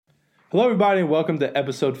Hello, everybody, and welcome to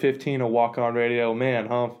episode 15 of Walk On Radio. Man,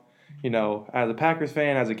 Humph, as a Packers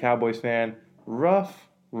fan, as a Cowboys fan, rough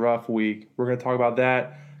week. We're going to talk about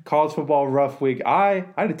that. College football, rough week. I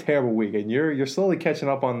had a terrible week, and you're slowly catching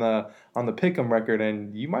up on the pick'em record,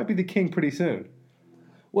 and you might be the king pretty soon.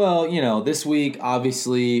 Well, this week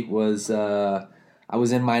obviously was I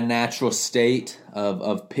was in my natural state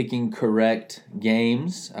of picking correct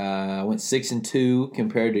games. I went 6-2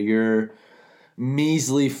 compared to your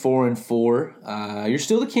measly 4-4. You're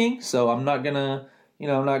still the king, so I'm not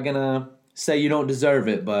gonna say you don't deserve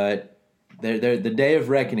it, but the day of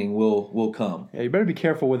reckoning will come. Yeah, you better be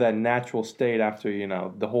careful with that natural state after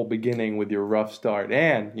the whole beginning with your rough start,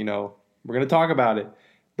 and we're gonna talk about it.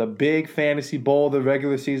 The big fantasy bowl, the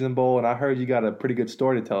regular season bowl, and I heard you got a pretty good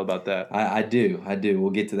story to tell about that. I do. We'll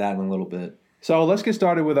get to that in a little bit. So let's get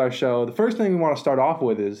started with our show. The first thing we want to start off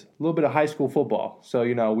with is a little bit of high school football. So,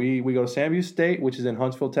 we go to Sam Houston State, which is in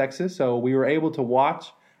Huntsville, Texas. So we were able to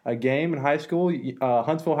watch a game in high school.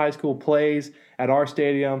 Huntsville High School plays at our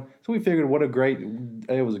stadium. So we figured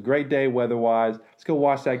it was a great day weather-wise. Let's go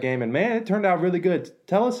watch that game. And, man, it turned out really good.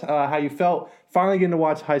 Tell us how you felt finally getting to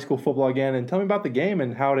watch high school football again, and tell me about the game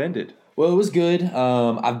and how it ended. Well, it was good.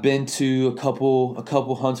 I've been to a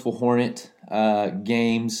couple Huntsville Hornet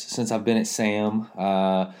games since I've been at Sam.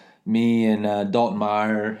 Me and Dalton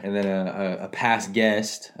Meyer, and then a past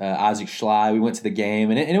guest, Isaac Schley. We went to the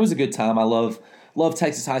game, and it was a good time. I love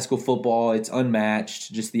Texas high school football. It's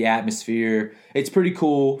unmatched. Just the atmosphere. It's pretty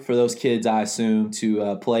cool for those kids, I assume,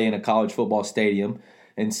 to play in a college football stadium.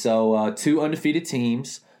 And so, two undefeated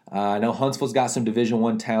teams. I know Huntsville's got some Division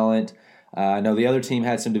I talent. I know the other team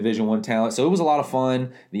had some Division I talent. So it was a lot of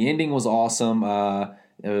fun. The ending was awesome. A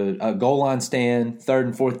goal line stand, 3rd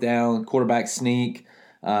and 4th down, quarterback sneak,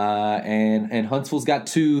 and Huntsville's got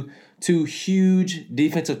two huge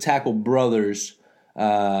defensive tackle brothers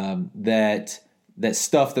that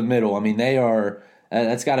stuff the middle. I mean, they are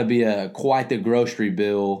that's got to be quite the grocery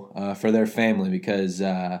bill for their family because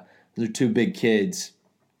they're two big kids.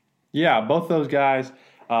 Yeah, both those guys.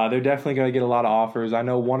 They're definitely going to get a lot of offers. I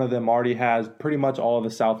know one of them already has pretty much all of the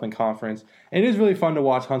Southland Conference. And it is really fun to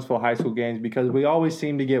watch Huntsville high school games because we always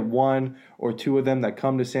seem to get one or two of them that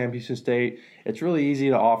come to Sam Houston State. It's really easy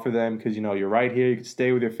to offer them because, you're right here. You can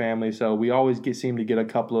stay with your family. So we always seem to get a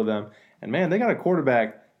couple of them. And, man, they got a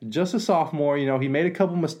quarterback, just a sophomore. He made a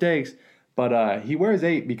couple mistakes, but he wears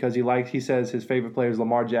 8 because he says his favorite player is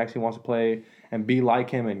Lamar Jackson. He wants to play and be like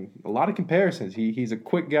him, and a lot of comparisons. He's a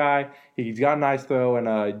quick guy. He's got a nice throw,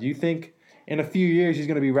 and do you think in a few years he's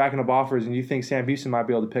going to be racking up offers, and you think Sam Houston might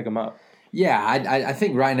be able to pick him up? Yeah, I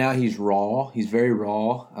think right now he's raw. He's very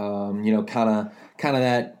raw. Kind of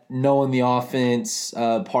that knowing the offense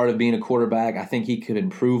part of being a quarterback. I think he could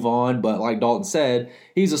improve on, but like Dalton said,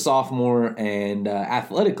 he's a sophomore, and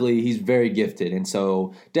athletically he's very gifted, and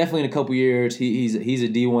so definitely in a couple years he's a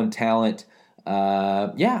D1 talent.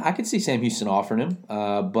 I could see Sam Houston offering him,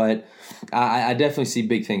 but I definitely see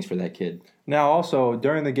big things for that kid. Now, also,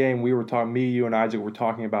 during the game, you and Isaac were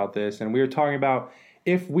talking about this, and we were talking about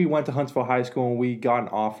if we went to Huntsville High School and we got an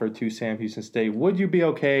offer to Sam Houston State, would you be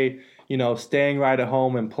okay, staying right at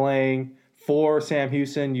home and playing for Sam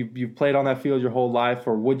Houston? You've played on that field your whole life,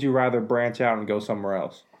 or would you rather branch out and go somewhere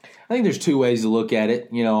else? I think there's two ways to look at it.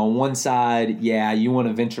 On one side, you want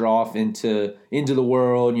to venture off into the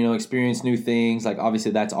world, experience new things. Like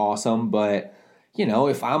obviously that's awesome, but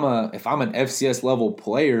if I'm an FCS level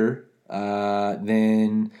player,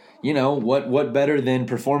 then what better than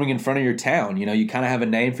performing in front of your town? You kind of have a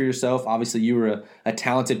name for yourself. Obviously, you were a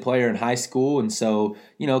talented player in high school, and so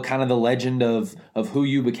kind of the legend of who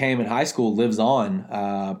you became in high school lives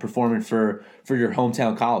on, performing for your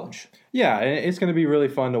hometown college. Yeah, and it's going to be really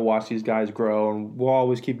fun to watch these guys grow, and we'll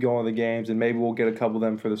always keep going to the games, and maybe we'll get a couple of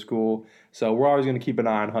them for the school. So we're always going to keep an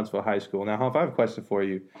eye on Huntsville High School. Now, Humph, I have a question for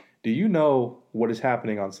you. Do you know what is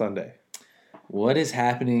happening on Sunday? What is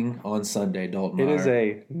happening on Sunday, Dalton Meyer? It is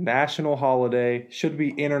a national holiday. Should be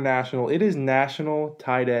international. It is National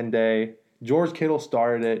Tight End Day. George Kittle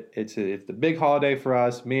started it. It's the big holiday for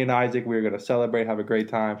us. Me and Isaac, we're going to celebrate, have a great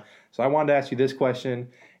time. So I wanted to ask you this question,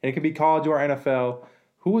 and it can be college or NFL.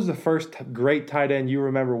 Who was the first great tight end you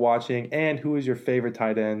remember watching, and who is your favorite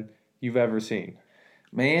tight end you've ever seen?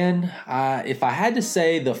 Man, if I had to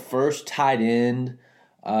say the first tight end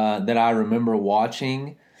that I remember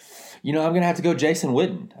watching, I'm going to have to go Jason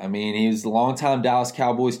Witten. I mean, he was a longtime Dallas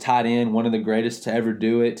Cowboys tight end, one of the greatest to ever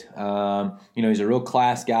do it. He's a real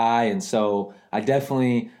class guy, and so I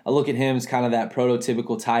look at him as kind of that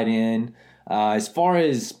prototypical tight end. As far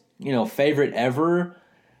as, favorite ever,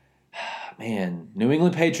 Man, New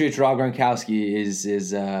England Patriots Rob Gronkowski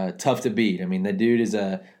is tough to beat. I mean, the dude is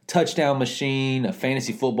a touchdown machine, a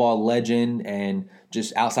fantasy football legend, and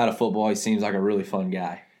just outside of football, he seems like a really fun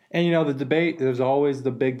guy. And the debate, there's always the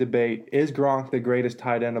big debate, is Gronk the greatest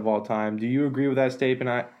tight end of all time? Do you agree with that statement?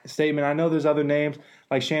 I know there's other names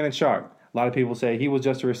like Shannon Sharp. A lot of people say he was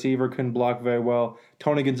just a receiver, couldn't block very well.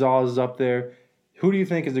 Tony Gonzalez is up there. Who do you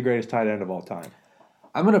think is the greatest tight end of all time?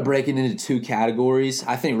 I'm going to break it into two categories.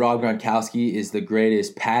 I think Rob Gronkowski is the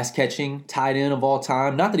greatest pass-catching tight end of all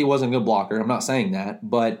time. Not that he wasn't a good blocker. I'm not saying that.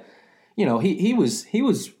 But, he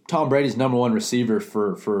was Tom Brady's number one receiver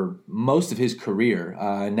for most of his career.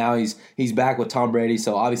 Now he's back with Tom Brady,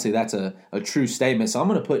 so obviously that's a true statement. So I'm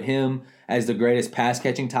going to put him as the greatest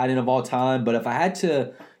pass-catching tight end of all time. But if I had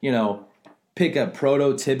to, pick a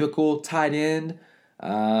prototypical tight end,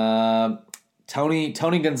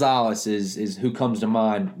 Tony Gonzalez is who comes to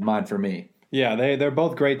mind for me. Yeah, they're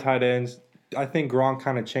both great tight ends. I think Gronk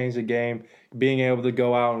kind of changed the game, being able to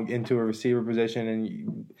go out into a receiver position.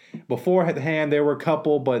 And beforehand, there were a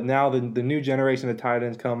couple, but now the new generation of tight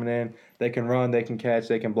ends coming in, they can run, they can catch,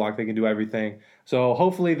 they can block, they can do everything. So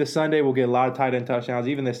hopefully this Sunday we'll get a lot of tight end touchdowns.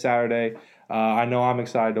 Even this Saturday, I know I'm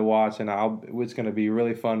excited to watch, and it's going to be a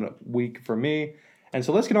really fun week for me. And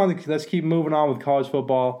so let's keep moving on with college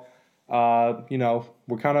football.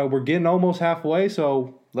 We're getting almost halfway,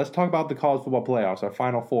 so let's talk about the college football playoffs, our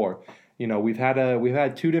Final Four. We've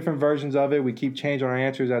had two different versions of it. We keep changing our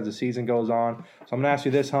answers as the season goes on. So I'm going to ask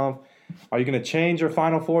you this, Humph. Are you going to change your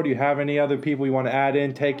Final Four? Do you have any other people you want to add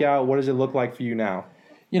in, take out? What does it look like for you now?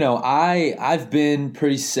 I've been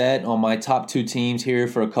pretty set on my top two teams here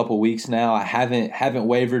for a couple weeks now. I haven't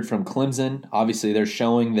wavered from Clemson. Obviously, they're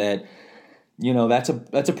showing that that's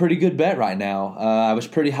a pretty good bet right now. I was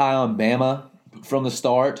pretty high on Bama from the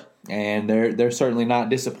start, and they're certainly not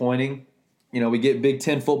disappointing. We get Big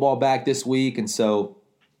Ten football back this week, and so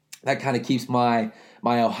that kind of keeps my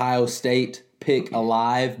Ohio State pick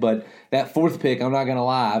alive. But that fourth pick, I'm not going to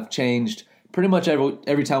lie, I've changed pretty much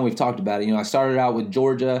every time we've talked about it. I started out with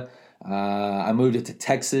Georgia. I moved it to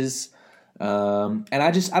Texas. And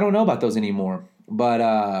I don't know about those anymore.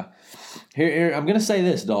 But here I'm going to say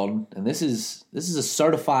this, Dalton, and this is a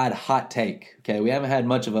certified hot take. Okay, we haven't had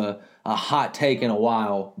much of a hot take in a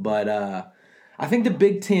while, but I think the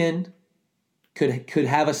Big Ten could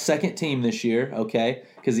have a second team this year. Okay,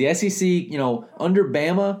 because the SEC, under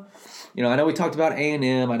Bama, I know we talked about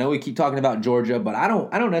A&M. I know we keep talking about Georgia, but I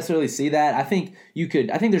don't necessarily see that. I think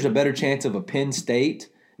there's a better chance of a Penn State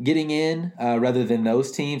getting in rather than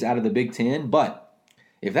those teams out of the Big Ten. But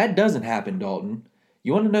if that doesn't happen, Dalton,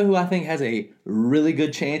 you want to know who I think has a really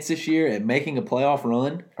good chance this year at making a playoff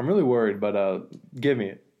run? I'm really worried, but give me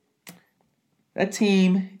it. That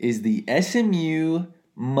team is the SMU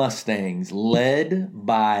Mustangs, led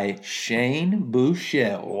by Shane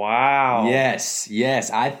Buechele. Wow. Yes.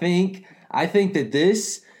 I think that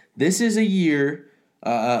this is a year,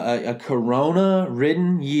 a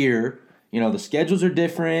Corona-ridden year. The schedules are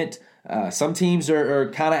different. Some teams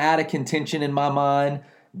are kind of out of contention in my mind.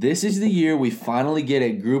 This is the year we finally get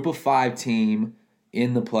a group of 5 team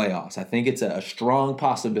in the playoffs. I think it's a strong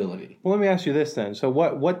possibility. Well, let me ask you this then. So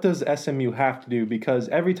what does SMU have to do? Because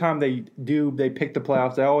every time they pick the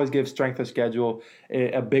playoffs, they always give strength of schedule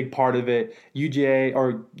a big part of it. UGA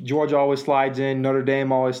or Georgia always slides in. Notre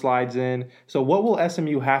Dame always slides in. So what will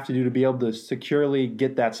SMU have to do to be able to securely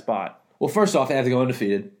get that spot? Well, first off, they have to go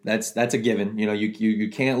undefeated. That's a given. You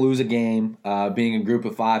can't lose a game being a group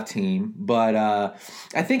of 5 team. But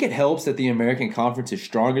I think it helps that the American Conference is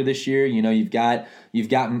stronger this year. You've got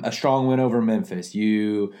a strong win over Memphis.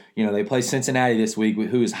 They play Cincinnati this week,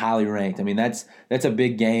 who is highly ranked. I mean, that's a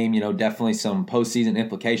big game. Definitely some postseason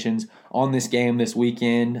implications on this game this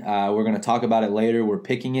weekend. We're going to talk about it later. We're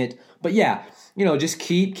picking it, but yeah. Just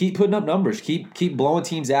keep putting up numbers, keep blowing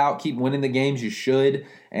teams out, keep winning the games you should,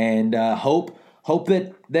 and hope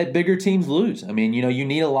that bigger teams lose. I mean, you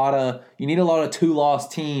need a lot of 2-loss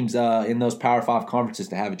teams in those Power 5 conferences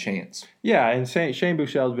to have a chance. Yeah, and Shane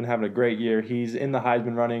Buechele has been having a great year. He's in the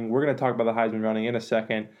Heisman running. We're going to talk about the Heisman running in a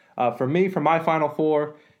second. For my Final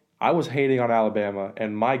Four, I was hating on Alabama,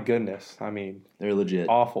 and my goodness, I mean, they're legit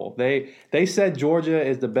awful. They said Georgia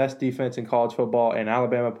is the best defense in college football, and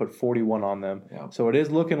Alabama put 41 on them. Yeah. So it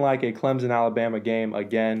is looking like a Clemson-Alabama game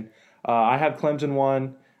again. I have Clemson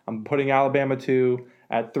 1. I'm putting Alabama 2.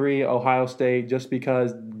 At 3, Ohio State, just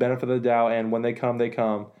because benefit of the doubt, and when they come, they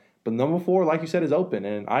come. But number 4, like you said, is open.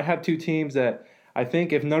 And I have 2 teams that I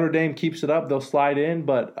think if Notre Dame keeps it up, they'll slide in.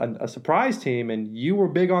 But a surprise team, and you were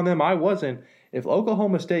big on them, I wasn't, if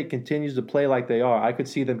Oklahoma State continues to play like they are, I could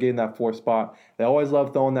see them getting that fourth spot. They always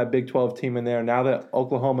love throwing that Big 12 team in there. Now that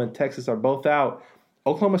Oklahoma and Texas are both out,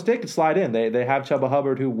 Oklahoma State could slide in. They have Chuba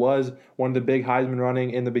Hubbard, who was one of the big Heisman running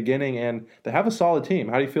in the beginning, and they have a solid team.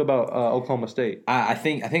 How do you feel about Oklahoma State? I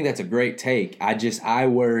think that's a great take. I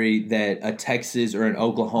worry that a Texas or an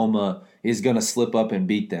Oklahoma is going to slip up and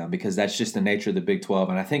beat them because that's just the nature of the Big 12.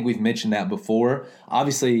 And I think we've mentioned that before.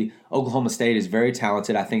 Obviously, Oklahoma State is very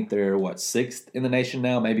talented. I think they're, sixth in the nation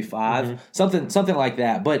now, maybe 5, something like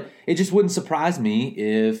that. But it just wouldn't surprise me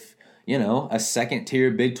if a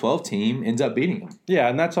second-tier Big 12 team ends up beating them. Yeah,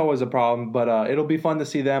 and that's always a problem, but it'll be fun to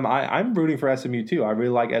see them. I'm rooting for SMU, too. I really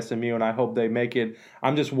like SMU, and I hope they make it.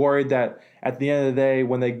 I'm just worried that at the end of the day,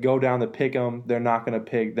 when they go down to pick them, they're not going to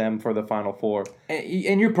pick them for the Final Four.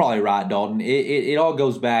 And you're probably right, Dalton. It all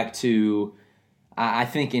goes back to, I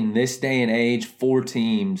think in this day and age, 4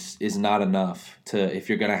 teams is not enough if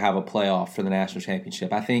you're going to have a playoff for the national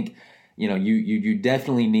championship. I think you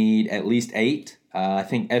definitely need at least 8. I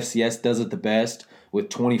think FCS does it the best with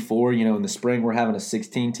 24. In the spring we're having a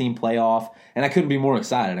 16-team playoff, and I couldn't be more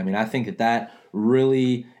excited. I mean, I think that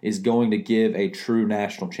really is going to give a true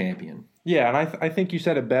national champion. Yeah, and I think you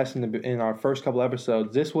said it best in our first couple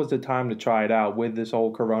episodes. This was the time to try it out with this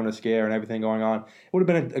whole Corona scare and everything going on. It would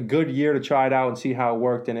have been a good year to try it out and see how it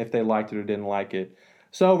worked and if they liked it or didn't like it.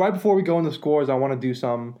 So right before we go into scores, I want to do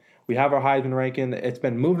some. We have our Heisman ranking. It's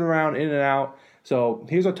been moving around in and out. So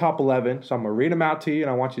here's our top 11. So I'm going to read them out to you, and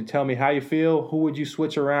I want you to tell me how you feel. Who would you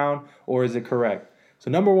switch around, or is it correct? So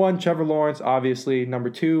number 1, Trevor Lawrence, obviously. Number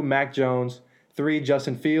 2, Mac Jones. 3,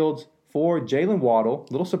 Justin Fields. 4, Jalen Waddle.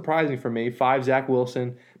 A little surprising for me. 5, Zach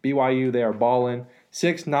Wilson. BYU, they are balling.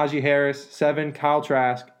 6, Najee Harris. 7, Kyle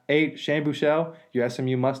Trask. 8, Shane Buechele, your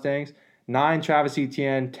SMU Mustangs. 9, Travis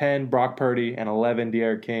Etienne. 10, Brock Purdy. And 11,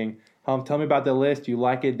 D'Eriq King. Tell me about the list. You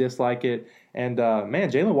like it, dislike it? And,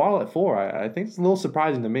 Jalen Waddle at 4, I think it's a little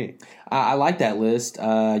surprising to me. I like that list.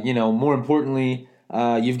 More importantly,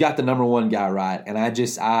 you've got the number 1 guy right. And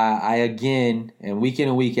I again, and week in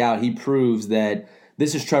and week out, he proves that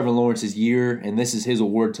this is Trevor Lawrence's year, and this is his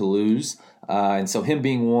award to lose. And so him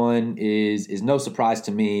being 1 is no surprise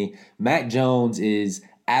to me. Mac Jones is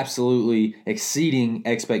absolutely exceeding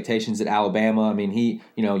expectations at Alabama. I mean,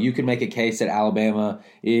 you can make a case that Alabama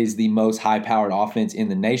is the most high-powered offense in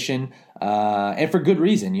the nation, and for good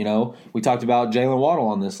reason. We talked about Jalen Waddle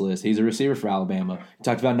on this list. He's a receiver for Alabama. We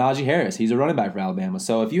talked about Najee Harris. He's a running back for Alabama.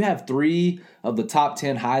 So if you have 3 of the top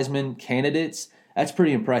 10 Heisman candidates, that's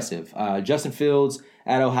pretty impressive. Justin Fields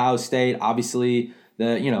at Ohio State, obviously,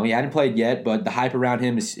 he hadn't played yet, but the hype around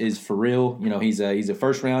him is for real. He's a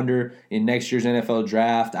first rounder in next year's NFL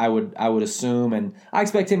draft, I would assume, and I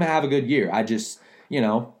expect him to have a good year. I just,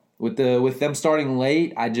 with them starting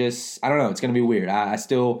late, I don't know. It's going to be weird. I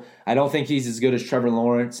don't think he's as good as Trevor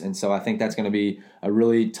Lawrence, and so I think that's going to be a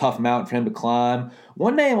really tough mountain for him to climb.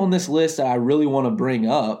 One name on this list that I really want to bring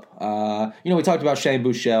up, we talked about Shane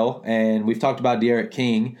Buechele, and we've talked about D'Eriq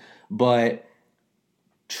King, but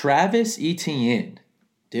Travis Etienne.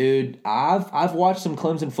 Dude, I've watched some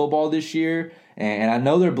Clemson football this year, and I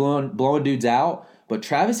know they're blowing dudes out, but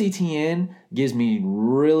Travis Etienne gives me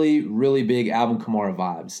really, really big Alvin Kamara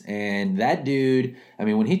vibes. And that dude, I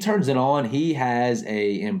mean, when he turns it on, he has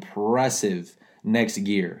a impressive next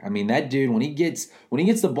gear. I mean, that dude, when he gets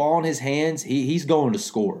the ball in his hands, he's going to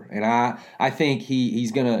score. And I think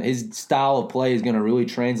his style of play is gonna really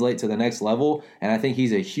translate to the next level. And I think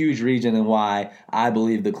he's a huge reason in why I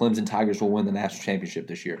believe the Clemson Tigers will win the national championship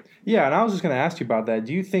this year. Yeah, and I was just gonna ask you about that.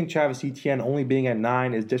 Do you think Travis Etienne only being at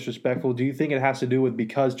 9 is disrespectful? Do you think it has to do with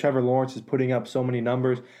because Trevor Lawrence is putting up so many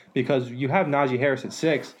numbers? Because you have Najee Harris at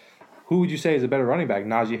 6. Who would you say is a better running back,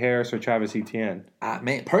 Najee Harris or Travis Etienne?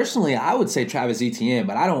 Personally, I would say Travis Etienne,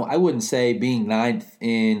 but I wouldn't say being 9th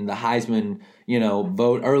in the Heisman,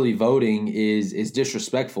 early voting is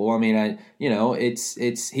disrespectful. I mean, he's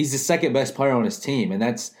the second best player on his team, and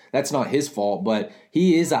that's not his fault, but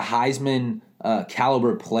he is a Heisman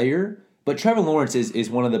caliber player. But Trevor Lawrence is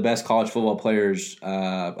one of the best college football players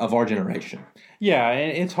of our generation. Yeah,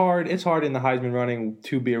 and it's hard in the Heisman running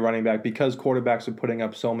to be a running back because quarterbacks are putting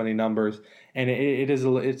up so many numbers, and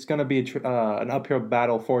it's going to be an uphill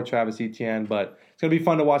battle for Travis Etienne, but it's going to be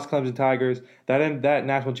fun to watch Clemson Tigers. That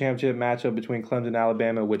national championship matchup between Clemson and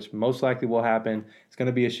Alabama, which most likely will happen, it's going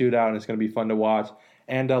to be a shootout, and it's going to be fun to watch.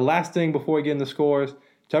 And last thing before we get into scores,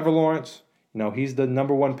 Trevor Lawrence, he's the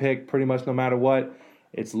number 1 pick pretty much no matter what.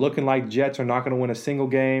 It's looking like Jets are not going to win a single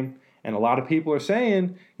game. And a lot of people are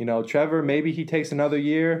saying, Trevor, maybe he takes another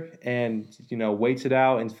year and, waits it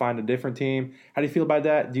out and find a different team. How do you feel about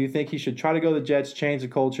that? Do you think he should try to go to the Jets, change the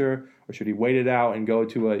culture, or should he wait it out and go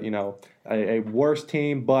to a worse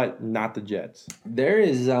team, but not the Jets? There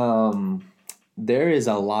is a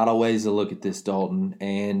lot of ways to look at this, Dalton.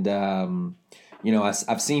 And,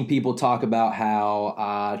 I've seen people talk about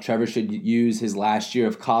how Trevor should use his last year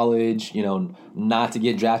of college, not to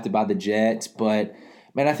get drafted by the Jets. But,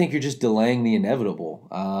 man, I think you're just delaying the inevitable.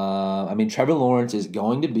 Trevor Lawrence is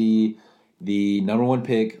going to be the number 1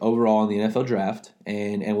 pick overall in the NFL draft.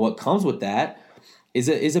 And what comes with that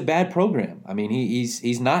is a bad program. I mean,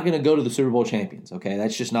 he's not going to go to the Super Bowl champions, okay?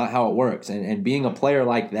 That's just not how it works. And being a player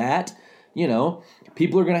like that,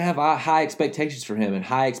 people are going to have high expectations for him and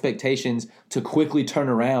high expectations to quickly turn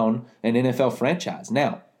around an NFL franchise.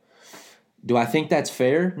 Now, do I think that's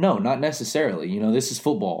fair? No, not necessarily. This is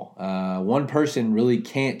football. One person really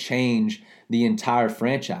can't change the entire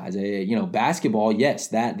franchise. Basketball, yes,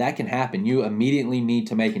 that can happen. You immediately need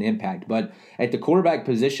to make an impact. But at the quarterback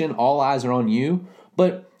position, all eyes are on you.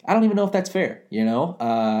 But I don't even know if that's fair,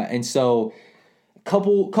 And so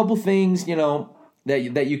couple things,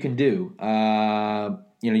 that you can do.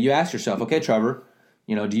 You ask yourself, okay, Trevor,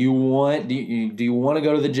 do you want to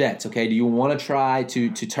go to the Jets? Okay, do you want to try to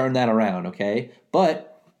turn that around? Okay,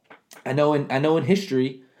 but I know in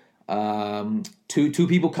history, two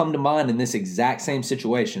people come to mind in this exact same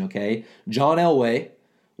situation. Okay, John Elway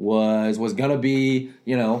was gonna be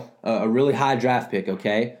a really high draft pick.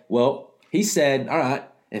 Okay, well he said, all right,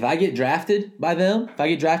 if I get drafted by them, if I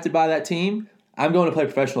get drafted by that team, I'm going to play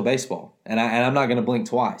professional baseball, and I'm not going to blink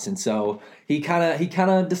twice. And so he kind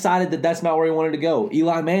of decided that that's not where he wanted to go.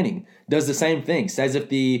 Eli Manning does the same thing. Says if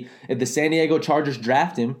the San Diego Chargers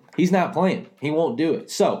draft him, he's not playing. He won't do it.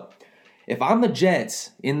 So if I'm the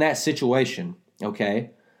Jets in that situation,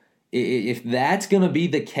 okay, if that's going to be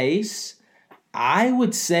the case, I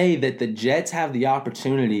would say that the Jets have the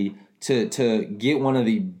opportunity to get one of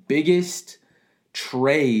the biggest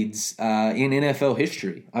trades in NFL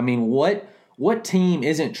history. I mean, what team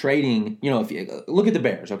isn't trading? If you look at the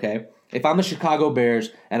Bears, okay? If I'm the Chicago Bears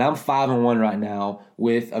and I'm 5-1 right now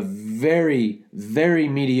with a very, very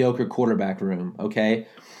mediocre quarterback room, okay?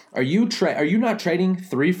 Are you not trading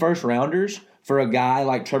 3 first-rounders for a guy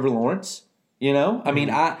like Trevor Lawrence?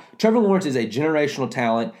 Trevor Lawrence is a generational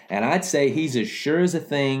talent, and I'd say he's as sure as a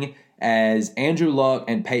thing as Andrew Luck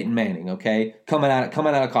and Peyton Manning, okay? Coming out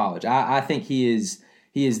of college. I think he is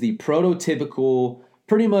the prototypical,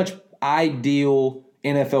 pretty much ideal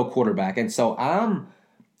NFL quarterback. And so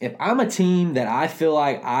if I'm a team that I feel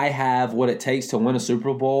like I have what it takes to win a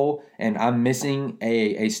Super Bowl and I'm missing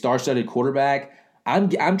a star-studded quarterback,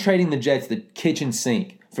 I'm trading the Jets the kitchen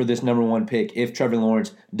sink for this number 1 pick if Trevor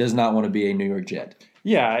Lawrence does not want to be a New York Jet.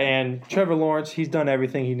 Yeah, and Trevor Lawrence, he's done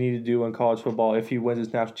everything he needed to do in college football. If he wins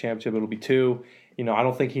his national championship, it'll be 2. I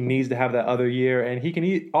don't think he needs to have that other year. And he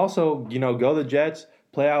can also, go to the Jets,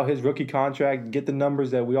 play out his rookie contract, get the numbers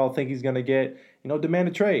that we all think he's going to get, demand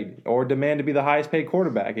a trade or demand to be the highest paid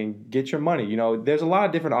quarterback and get your money. There's a lot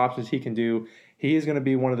of different options he can do. He is going to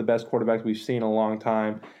be one of the best quarterbacks we've seen in a long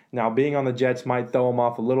time. Now, being on the Jets might throw him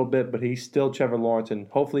off a little bit, but he's still Trevor Lawrence, and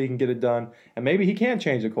hopefully he can get it done. And maybe he can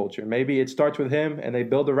change the culture. Maybe it starts with him, and they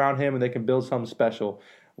build around him, and they can build something special.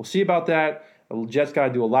 We'll see about that. The Jets got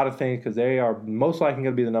to do a lot of things because they are most likely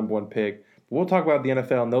going to be the number 1 pick. We'll talk about the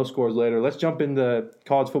NFL and those scores later. Let's jump into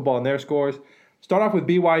college football and their scores. Start off with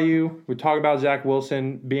BYU. We're talking about Zach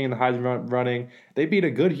Wilson being in the Heisman running. They beat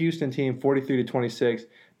a good Houston team 43-26.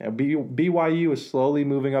 Now, BYU is slowly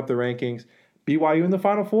moving up the rankings. BYU in the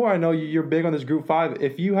Final Four. I know you're big on this Group 5.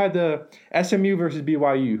 If you had the SMU versus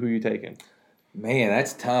BYU, who are you taking? Man,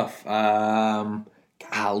 that's tough.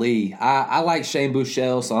 Golly. I like Shane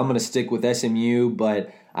Buechele, so I'm going to stick with SMU,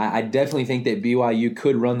 but I definitely think that BYU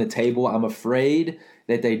could run the table. I'm afraid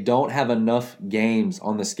that they don't have enough games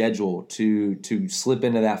on the schedule to slip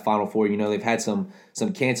into that Final Four. They've had some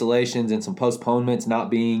cancellations and some postponements, not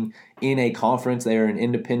being in a conference. They are an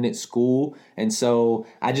independent school, and so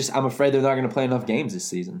I'm afraid they're not going to play enough games this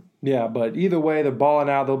season. Yeah, but either way, they're balling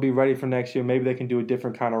out. They'll be ready for next year. Maybe they can do a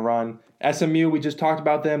different kind of run. SMU, we just talked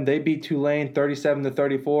about them. They beat Tulane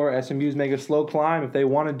 37-34. SMU's make a slow climb. If they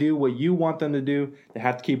want to do what you want them to do, they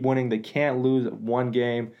have to keep winning. They can't lose one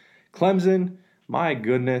game. Clemson, my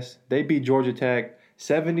goodness, they beat Georgia Tech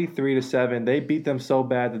 73-7. They beat them so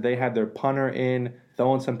bad that they had their punter in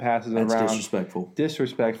throwing some passes around. That's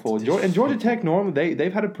disrespectful. And Georgia Tech, normally,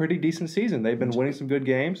 they've had a pretty decent season. They've been winning some good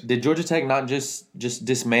games. Did Georgia Tech not just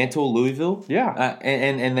dismantle Louisville? Yeah.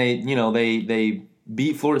 And they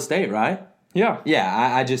beat Florida State, right? Yeah. Yeah,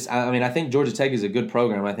 I think Georgia Tech is a good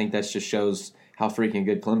program. I think that just shows how freaking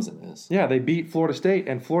good Clemson is. Yeah, they beat Florida State,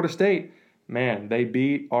 and Florida State, man, they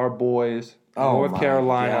beat our boys, Oh, North my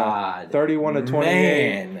Carolina, God. 31-28.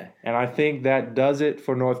 Man. And I think that does it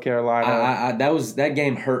for North Carolina. That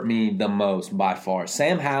game hurt me the most by far.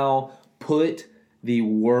 Sam Howell put the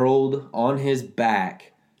world on his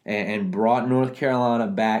back and brought North Carolina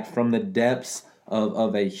back from the depths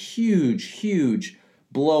of a huge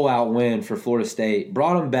blowout win for Florida State.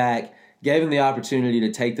 Brought them back, gave them the opportunity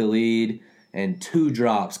to take the lead, and 2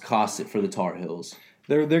 drops cost it for the Tar Heels.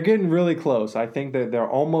 They're getting really close. I think that they're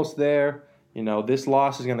almost there. You know, this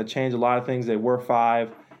loss is going to change a lot of things. They were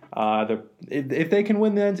 5. If they can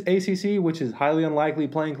win the ACC, which is highly unlikely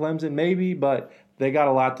playing Clemson, maybe, but they got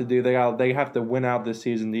a lot to do. They have to win out this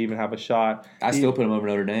season to even have a shot. I still put them over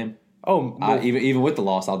Notre Dame. Oh, well, even with the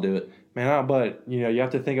loss, I'll do it. Man, but you know you have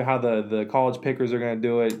to think of how the college pickers are going to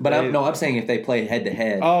do it. But I'm saying if they play head to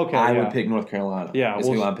head, I would pick North Carolina. Yeah, that's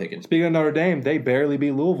who I'm picking. Speaking of Notre Dame, they barely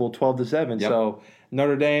beat Louisville 12-7. Yep. So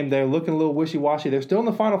Notre Dame, they're looking a little wishy-washy. They're still in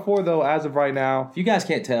the Final Four though, as of right now. If you guys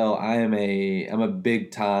can't tell, I'm a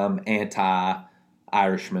big time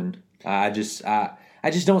anti-Irishman. I just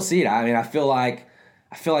don't see it. I mean, I feel like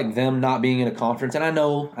them not being in a conference, and I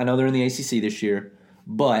know they're in the ACC this year,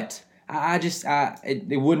 but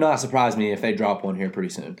it would not surprise me if they drop one here pretty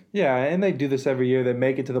soon. Yeah, and they do this every year. They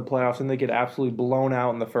make it to the playoffs, and they get absolutely blown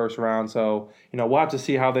out in the first round. So, we'll have to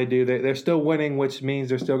see how they do. They're still winning, which means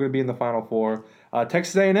they're still going to be in the Final Four.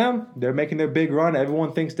 Texas A&M, they're making their big run.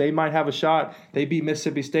 Everyone thinks they might have a shot. They beat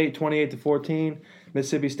Mississippi State 28-14.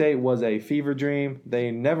 Mississippi State was a fever dream.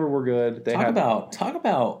 They never were good. Talk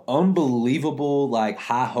about unbelievable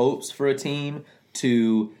high hopes for a team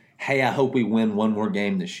to, hey, I hope we win one more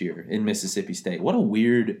game this year in Mississippi State. What a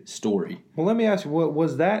weird story. Well, let me ask you,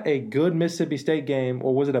 was that a good Mississippi State game,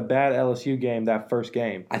 or was it a bad LSU game, that first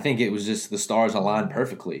game? I think it was just the stars aligned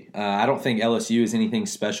perfectly. I don't think LSU is anything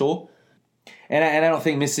special, and I don't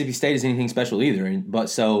think Mississippi State is anything special either. But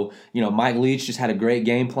so, Mike Leach just had a great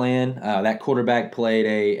game plan. That quarterback played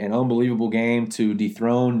an unbelievable game to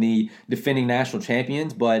dethrone the defending national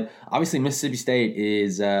champions. But obviously Mississippi State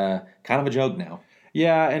is kind of a joke now.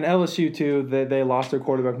 Yeah, and LSU too. They lost their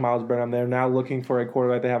quarterback Miles Brennan. They're now looking for a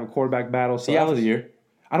quarterback. They have a quarterback battle. So out of the year.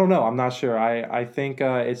 I don't know. I'm not sure. I think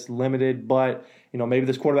it's limited, but maybe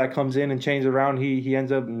this quarterback comes in and changes around. He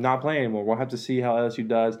ends up not playing anymore. We'll have to see how LSU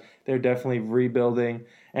does. They're definitely rebuilding.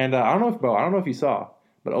 And I don't know if you saw,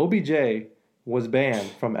 but OBJ was banned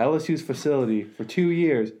from LSU's facility for 2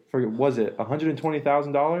 years for, was it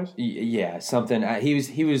 $120,000? Yeah, something.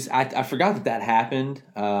 He was. I forgot that happened.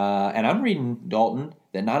 And I'm reading, Dalton,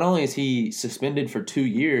 that not only is he suspended for 2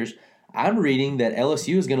 years, I'm reading that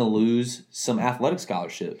LSU is going to lose some athletic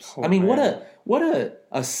scholarships. Oh, I mean, man. what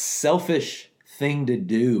a selfish thing to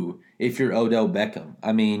do if you're Odell Beckham.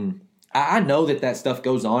 I mean, I know that stuff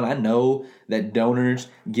goes on. I know that donors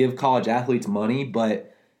give college athletes money, but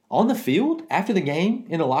on the field, after the game,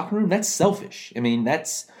 in the locker room, that's selfish. I mean,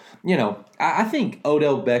 that's, I think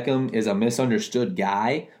Odell Beckham is a misunderstood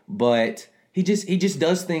guy, but he just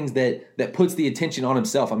does things that puts the attention on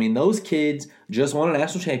himself. I mean, those kids just won a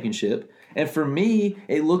national championship, and for me,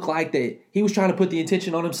 it looked like that he was trying to put the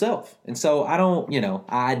attention on himself. And so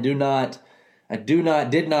I did not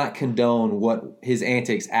condone what his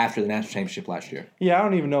antics after the national championship last year. Yeah, I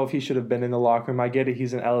don't even know if he should have been in the locker room. I get it,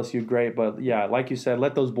 he's an LSU great, but yeah, like you said,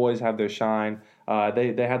 let those boys have their shine.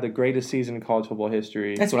 They had the greatest season in college football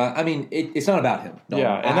history. That's what I mean. It's not about him. No,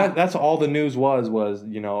 yeah, and that's all the news was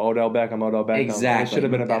Odell Beckham. Exactly. It should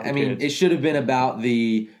have been about the kids. It should have been about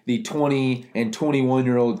the 20 and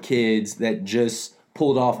 21-year-old kids that just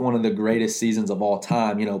pulled off one of the greatest seasons of all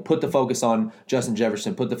time. Put the focus on Justin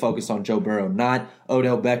Jefferson, put the focus on Joe Burrow, not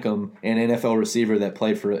Odell Beckham, an NFL receiver that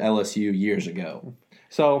played for LSU years ago.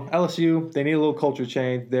 So LSU, they need a little culture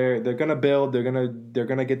change. They're gonna build. They're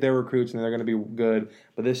gonna get their recruits, and they're gonna be good.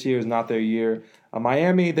 But this year is not their year.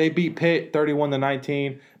 Miami, they beat Pitt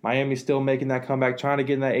 31-19. Miami's still making that comeback, trying to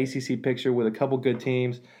get in that ACC picture with a couple good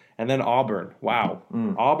teams. And then Auburn. Wow.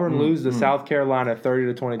 Auburn lose to South Carolina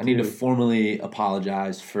 30-22. I need to formally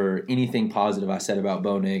apologize for anything positive I said about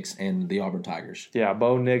Bo Nix and the Auburn Tigers. Yeah,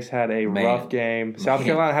 Bo Nix had a rough game. South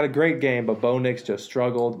Carolina had a great game, but Bo Nix just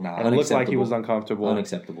struggled. And it looked like he was uncomfortable.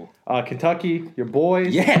 Unacceptable. Kentucky, your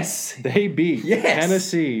boys. Yes. They beat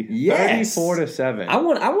Tennessee 34-7. I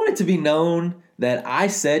want it to be known that I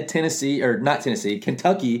said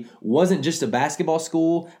Kentucky wasn't just a basketball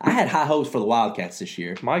school. I had high hopes for the Wildcats this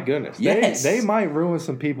year. My goodness. Yes. They might ruin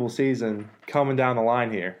some people's season coming down the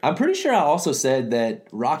line here. I'm pretty sure I also said that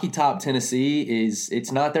Rocky Top Tennessee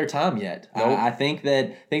it's not their time yet. Nope. I think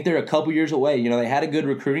they're a couple years away. You know, they had a good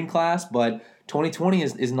recruiting class, but 2020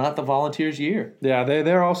 is not the Volunteers' year. Yeah,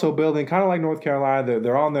 they're also building kind of like North Carolina.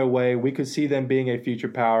 They're on their way. We could see them being a future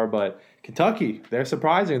power, but Kentucky, they're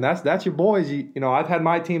surprising. That's your boys. You know, I've had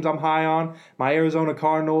my teams I'm high on, my Arizona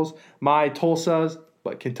Cardinals, my Tulsas,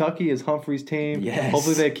 but Kentucky is Humphrey's team. Yes.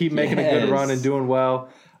 Hopefully they keep making a good run and doing well.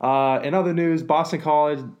 In other news, Boston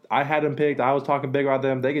College, I had them picked. I was talking big about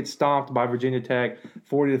them. They get stomped by Virginia Tech,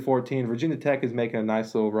 40-14. Virginia Tech is making a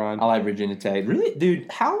nice little run. I like Virginia Tech. Really,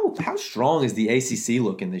 dude, how strong is the ACC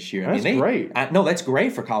looking this year? That's great. No, that's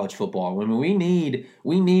great for college football. I mean,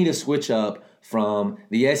 we need a switch up from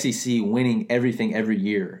the SEC winning everything every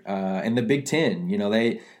year, and the Big Ten. You know,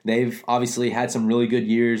 they've obviously had some really good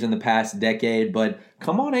years in the past decade, but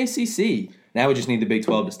come on, ACC. Now we just need the Big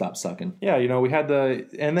 12 to stop sucking. Yeah, you know, we had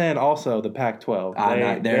and then also the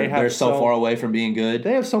Pac-12. They're so far away from being good.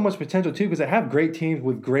 They have so much potential, too, because they have great teams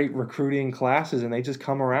with great recruiting classes, and they just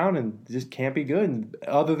come around and just can't be good. And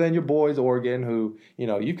other than your boys, Oregon, who, you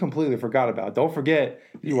know, you completely forgot about. Don't forget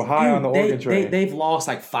you were high on the Oregon train. They've lost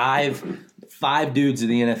like five dudes to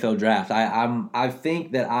the NFL draft. I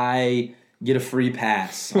think that I get a free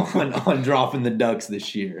pass on dropping the Ducks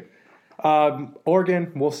this year.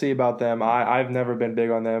 Oregon, we'll see about them. I've never been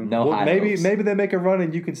big on them. Maybe they make a run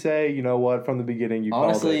and you can say, you know what, from the beginning you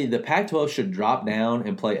honestly, called it. The Pac-12 should drop down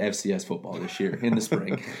and play FCS football this year in the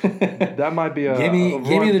spring. That might be give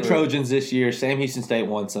me the Trojans this year. Sam Houston State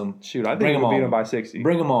wants them. Shoot, I think we'll beat them by 60.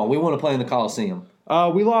 Bring them on. We want to play in the Coliseum.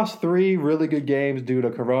 We lost 3 really good games due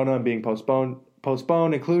to Corona and being postponed,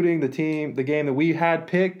 including the game that we had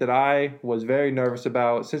picked that I was very nervous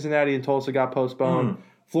about. Cincinnati and Tulsa got postponed.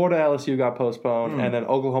 Florida LSU got postponed, and then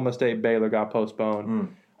Oklahoma State Baylor got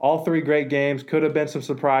postponed. All 3 great games. Could have been some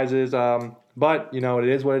surprises, but you know it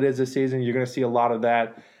is what it is this season. You're going to see a lot of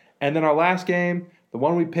that. And then our last game, the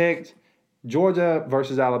one we picked, Georgia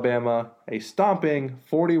versus Alabama, a stomping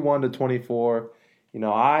 41-24. You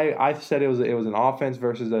know, I said it was an offense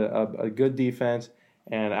versus a good defense,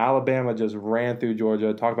 and Alabama just ran through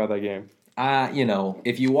Georgia. Talk about that game. You know,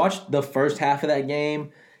 if you watched the first half of that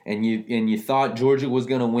game, and you thought Georgia was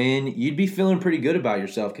going to win, you'd be feeling pretty good about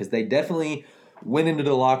yourself because they definitely went into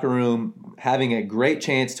the locker room having a great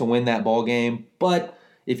chance to win that ball game. But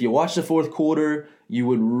if you watch the fourth quarter, you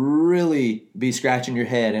would really be scratching your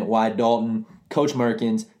head at why Dalton, Coach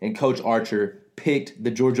Merkins, and Coach Archer picked the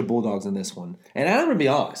Georgia Bulldogs in this one. And I'm going to be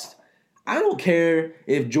honest, I don't care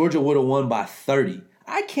if Georgia would have won by 30.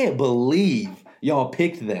 I can't believe y'all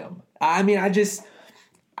picked them. I mean, I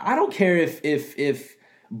don't care if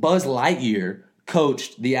Buzz Lightyear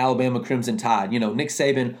coached the Alabama Crimson Tide. You know, Nick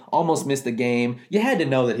Saban almost missed the game. You had to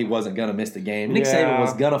know that he wasn't going to miss the game. Nick Saban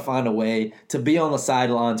was going to find a way to be on the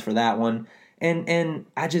sidelines for that one. And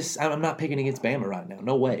I'm not picking against Bama right now.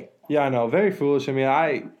 No way. Yeah, I know. Very foolish. I mean,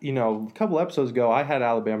 a couple episodes ago, I had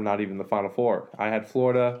Alabama not even the Final Four. I had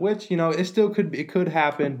Florida, which, you know, it could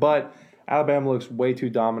happen, but Alabama looks way too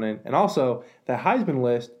dominant. And also, the Heisman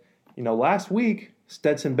list, you know, last week,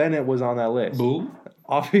 Stetson Bennett was on that list. Boo.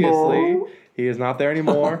 Obviously, he is not there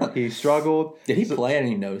anymore. He struggled. Did he play? I didn't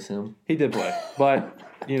even notice him. He did play. But,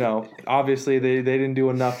 you know, obviously they didn't do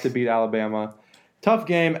enough to beat Alabama. Tough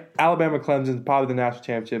game. Alabama-Clemson, probably the national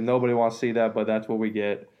championship. Nobody wants to see that, but that's what we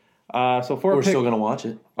get. We're still going to watch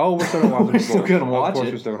it. Oh, we're still going to watch it. We're still going to watch it. Of course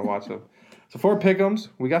it. we're still going to watch them. So for Pick'ems,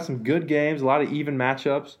 we got some good games, a lot of even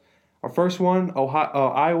matchups. Our first one,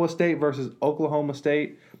 Iowa State versus Oklahoma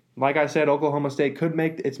State. Like I said, Oklahoma State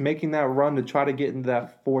it's making that run to try to get into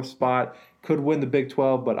that 4th spot. Could win the Big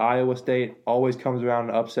 12, but Iowa State always comes around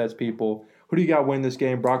and upsets people. Who do you got win this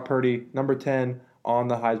game? Brock Purdy, number 10 on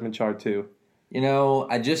the Heisman chart too. You know,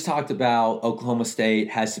 I just talked about Oklahoma State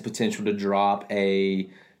has the potential to drop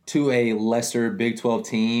to a lesser Big 12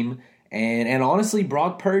 team. And honestly,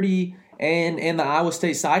 Brock Purdy and the Iowa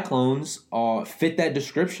State Cyclones fit that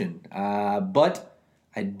description. But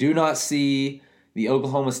I do not see the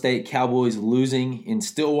Oklahoma State Cowboys losing in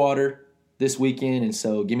Stillwater this weekend, and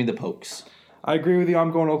so give me the Pokes. I agree with you.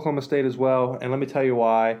 I'm going Oklahoma State as well, and let me tell you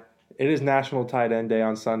why. It is National Tight End Day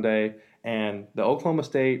on Sunday, and the Oklahoma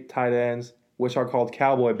State tight ends which are called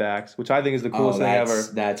Cowboy backs, which I think is the coolest thing ever.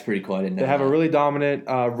 That's pretty cool. I didn't know They have that. a really dominant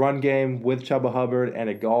run game with Chuba Hubbard, and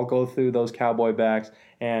it all go through those Cowboy backs.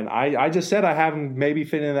 And I just said I have them maybe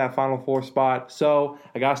fitting in that Final Four spot, so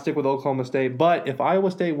I got to stick with Oklahoma State. But if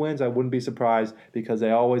Iowa State wins, I wouldn't be surprised because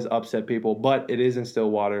they always upset people. But it is in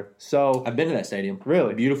Stillwater, so I've been to that stadium.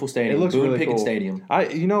 Really? Beautiful stadium. It looks Boone really Pickens cool. Stadium.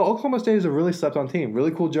 Oklahoma State is a really slept-on team.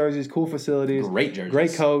 Really cool jerseys, cool facilities, Great jerseys.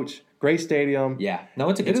 great coach, great stadium. Yeah. No,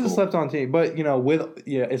 it's a It good is school. a slept-on team, but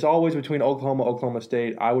it's always between Oklahoma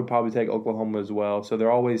State. I would probably take Oklahoma as well. So they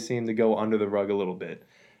always seem to go under the rug a little bit.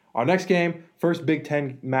 Our next game, first Big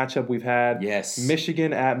Ten matchup we've had. Yes.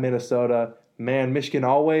 Michigan at Minnesota. Man, Michigan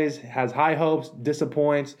always has high hopes,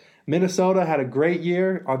 disappoints. Minnesota had a great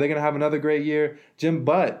year. Are they going to have another great year? Jim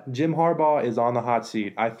Harbaugh is on the hot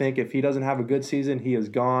seat. I think if he doesn't have a good season, he is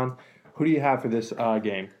gone. Who do you have for this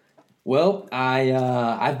game? Well,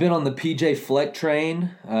 I've been on the PJ Fleck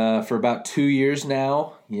train for about 2 years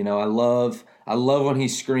now. I love when he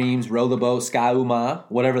screams "Row the boat, Sky Uma,"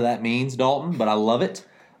 whatever that means, Dalton. But I love it.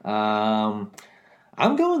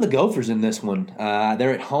 I'm going the Gophers in this one.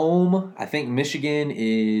 They're at home. I think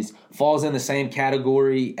Michigan falls in the same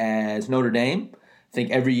category as Notre Dame. I think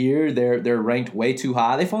every year they're ranked way too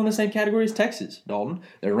high. They fall in the same category as Texas, Dalton.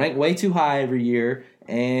 They're ranked way too high every year,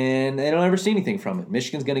 and they don't ever see anything from it.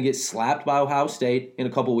 Michigan's going to get slapped by Ohio State in a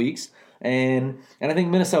couple weeks, and I think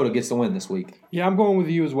Minnesota gets the win this week. Yeah, I'm going with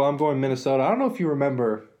you as well. I'm going Minnesota. I don't know if you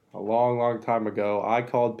remember a long, long time ago, I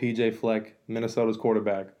called PJ Fleck Minnesota's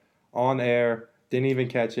quarterback on air. Didn't even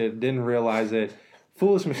catch it. Didn't realize it.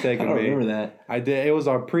 Foolish mistake of me. I don't remember that. I did. It was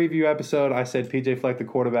our preview episode. I said PJ Fleck, the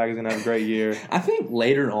quarterback, is going to have a great year. I think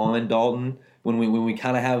later on, Dalton, when we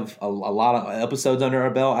kind of have a lot of episodes under our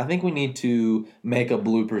belt, I think we need to make a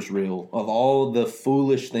bloopers reel of all the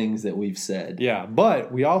foolish things that we've said. Yeah,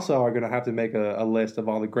 but we also are going to have to make a list of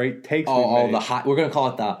all the great takes we've made. We're going to call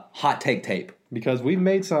it the hot take tape. Because we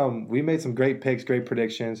made some great picks, great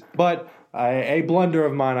predictions. But a blunder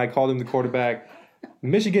of mine, I called him the quarterback.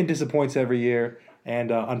 Michigan disappoints every year.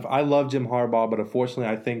 And I love Jim Harbaugh, but unfortunately,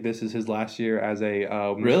 I think this is his last year as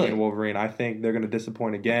a Michigan Wolverine. I think they're going to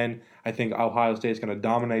disappoint again. I think Ohio State's going to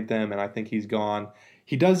dominate them, and I think he's gone.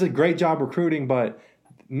 He does a great job recruiting, but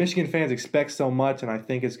Michigan fans expect so much, and I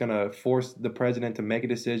think it's going to force the president to make a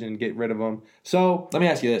decision and get rid of him. So let me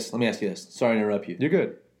ask you this. Sorry to interrupt you. You're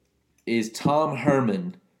good. Is Tom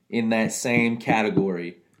Herman in that same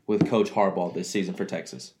category with Coach Harbaugh this season for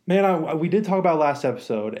Texas? Man, we did talk about last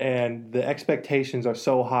episode, and the expectations are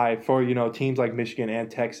so high for teams like Michigan and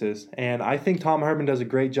Texas. And I think Tom Herman does a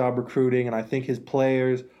great job recruiting, and I think his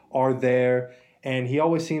players are there, and he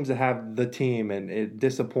always seems to have the team, and it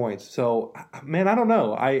disappoints. So, man, I don't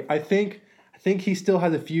know. I think he still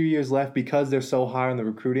has a few years left because they're so high on the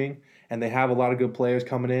recruiting, and they have a lot of good players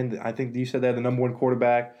coming in. I think you said they have the number one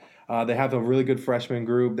quarterback. They have a really good freshman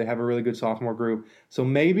group. They have a really good sophomore group. So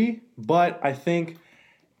maybe, but I think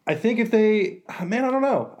if they, I don't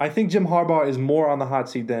know. I think Jim Harbaugh is more on the hot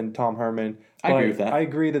seat than Tom Herman. I agree with that. I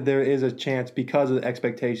agree that there is a chance because of the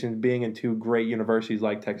expectations being in two great universities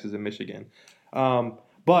like Texas and Michigan.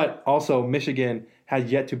 But also Michigan has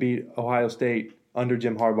yet to beat Ohio State under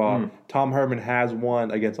Jim Harbaugh. Tom Herman has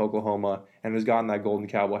won against Oklahoma and has gotten that golden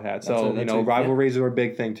cowboy hat. So, rivalries are a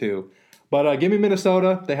big thing too. But give me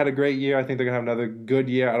Minnesota. They had a great year. I think they're going to have another good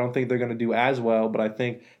year. I don't think they're going to do as well, but I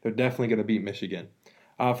think they're definitely going to beat Michigan.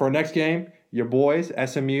 For our next game, your boys,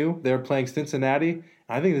 SMU, they're playing Cincinnati.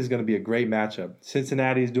 I think this is going to be a great matchup.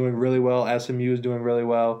 Cincinnati is doing really well. SMU is doing really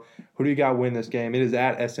well. Who do you got win this game? It is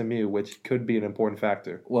at SMU, which could be an important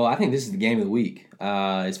factor. Well, I think this is the game of the week.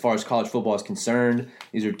 As far as college football is concerned,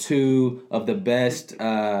 these are two of the best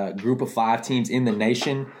group of 5 teams in the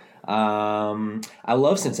nation. I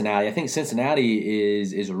love Cincinnati. I think Cincinnati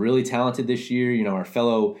is really talented this year. Our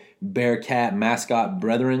fellow Bearcat mascot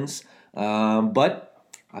brethrens. But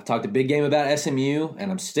I've talked a big game about SMU,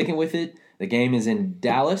 and I'm sticking with it. The game is in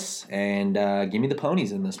Dallas, and give me the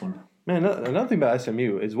ponies in this one. Man, another thing about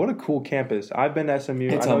SMU is what a cool campus. I've been to SMU.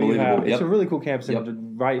 It's I know you unbelievable. have. It's a really cool campus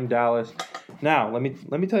right in Dallas. Now, let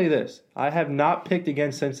me tell you this. I have not picked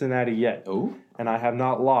against Cincinnati yet. Oh. And I have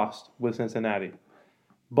not lost with Cincinnati.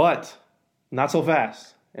 But not so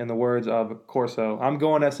fast, in the words of Corso. I'm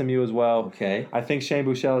going SMU as well. Okay. I think Shane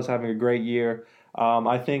Buechele is having a great year.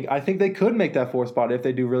 I think they could make that 4th spot if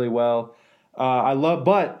they do really well.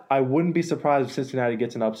 But I wouldn't be surprised if Cincinnati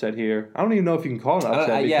gets an upset here. I don't even know if you can call it an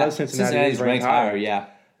upset because Cincinnati is ranked higher. Yeah.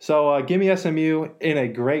 So give me SMU in a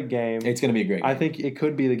great game. It's going to be a great game. I think it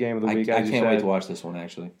could be the game of the week. I can't wait to watch this one,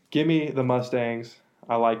 actually. Give me the Mustangs.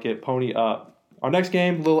 I like it. Pony up. Our next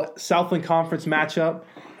game, little Southland Conference matchup.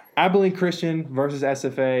 Abilene Christian versus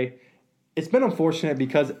SFA. it's been unfortunate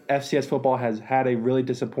because FCS football has had a really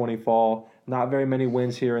disappointing fall. Not very many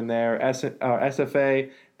wins here and there.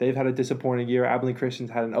 SFA, they've had a disappointing year. Abilene Christian's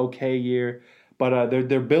had an okay year. But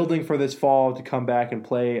they're building for this fall to come back and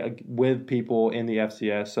play with people in the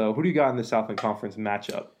FCS. So who do you got in the Southland Conference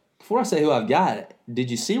matchup? Before I say who I've got, did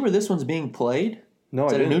you see where this one's being played? No,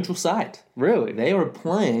 it's I at didn't. a neutral site. Really? They are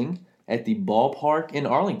playing at the ballpark in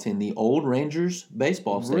Arlington, the old Rangers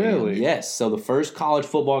baseball stadium. Really? Yes. So the first college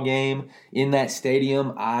football game in that stadium,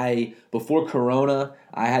 before Corona,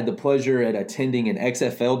 I had the pleasure at attending an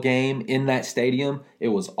XFL game in that stadium. It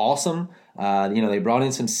was awesome. They brought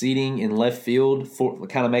in some seating in left field for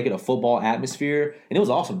kind of make it a football atmosphere, and it was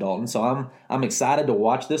awesome, Dalton. So I'm excited to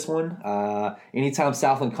watch this one. Anytime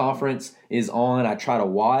Southland Conference is on, I try to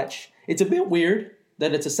watch. It's a bit weird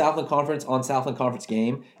that it's a Southland Conference on Southland Conference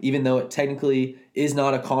game, even though it technically is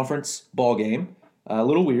not a conference ball game. A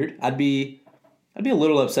little weird. I'd be a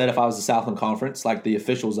little upset if I was the Southland Conference, like the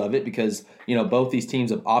officials of it, because both these teams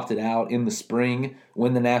have opted out in the spring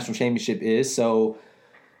when the national championship is. So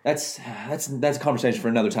that's a conversation for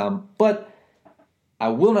another time. But I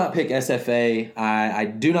will not pick SFA. I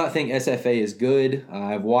do not think SFA is good.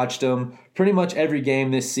 I've watched them pretty much every game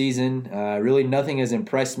this season. Really, nothing has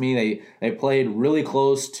impressed me. They played really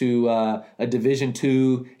close to a Division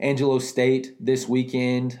II Angelo State this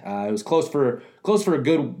weekend. It was close for a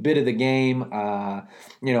good bit of the game.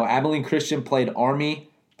 Abilene Christian played Army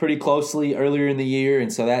pretty closely earlier in the year,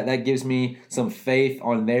 and so that gives me some faith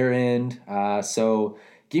on their end. So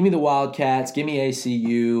give me the Wildcats. Give me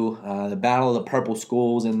ACU. The Battle of the Purple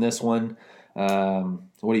Schools in this one.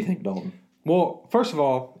 What do you think, Dalton? Well, first of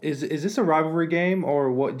all, is this a rivalry game,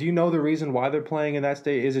 or what? Do you know the reason why they're playing in that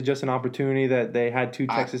state? Is it just an opportunity that they had two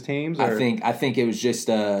Texas teams? Or? I think it was just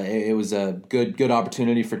it was a good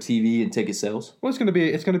opportunity for TV and ticket sales. Well, it's gonna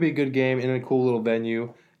be a good game in a cool little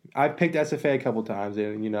venue. I've picked SFA a couple times,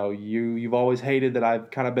 and you've always hated that I've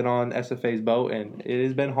kind of been on SFA's boat, and it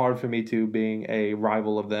has been hard for me to, being a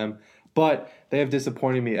rival of them. But they have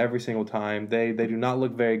disappointed me every single time. They do not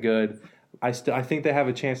look very good. I think they have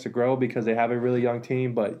a chance to grow because they have a really young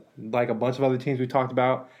team, but like a bunch of other teams we talked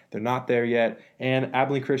about, they're not there yet. And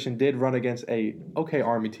Abilene Christian did run against a okay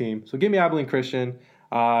Army team, so give me Abilene Christian.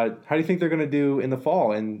 How do you think they're going to do in the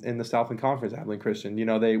fall in the Southland Conference, Abilene Christian?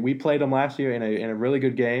 We played them last year in a really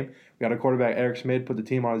good game. We got a quarterback, Eric Schmidt, put the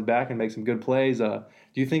team on his back and make some good plays. Do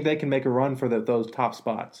you think they can make a run for those top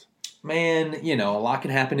spots? Man, a lot can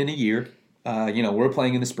happen in a year. We're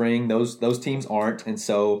playing in the spring. Those teams aren't, and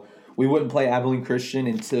so we wouldn't play Abilene Christian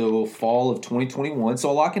until fall of 2021. So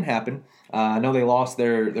a lot can happen. I know they lost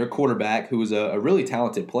their quarterback, who was a really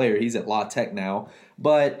talented player. He's at La Tech now,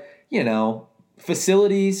 but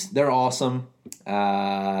facilities, they're awesome.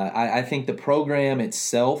 I think the program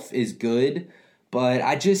itself is good, but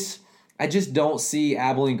I just don't see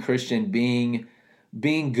Abilene Christian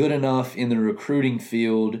being good enough in the recruiting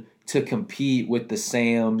field to compete with the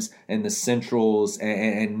Sams and the Centrals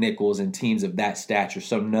and Nichols and teams of that stature.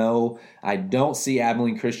 So no, I don't see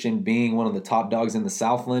Abilene Christian being one of the top dogs in the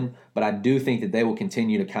Southland, but I do think that they will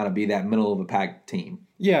continue to kind of be that middle of the pack team.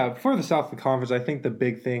 Yeah, for the Southland Conference, I think the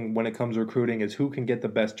big thing when it comes to recruiting is who can get the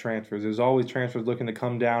best transfers. There's always transfers looking to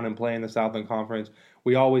come down and play in the Southland Conference.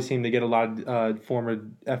 We always seem to get a lot of former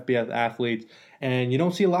FBS athletes, and you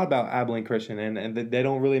don't see a lot about Abilene Christian, and they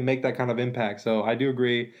don't really make that kind of impact. So I do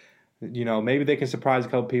agree. Maybe they can surprise a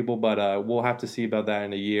couple people, but we'll have to see about that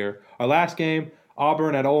in a year. Our last game,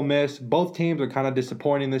 Auburn at Ole Miss. Both teams are kind of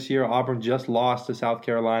disappointing this year. Auburn just lost to South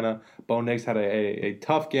Carolina. Bo Nix had a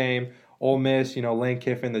tough game. Ole Miss, Lane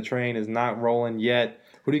Kiffin, the train is not rolling yet.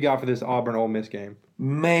 Who do you got for this Auburn-Ole Miss game?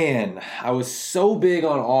 Man, I was so big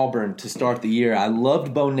on Auburn to start the year. I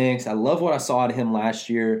loved Bo Nix. I love what I saw out of him last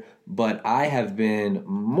year, but I have been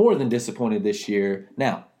more than disappointed this year.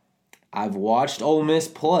 Now, I've watched Ole Miss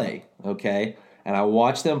play, okay? And I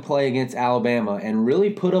watched them play against Alabama and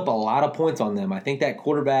really put up a lot of points on them. I think that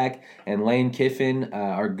quarterback and Lane Kiffin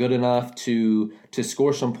are good enough to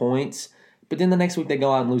score some points. But then the next week they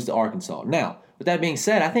go out and lose to Arkansas. Now, with that being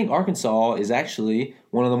said, I think Arkansas is actually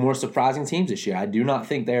one of the more surprising teams this year. I do not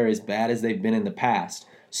think they're as bad as they've been in the past.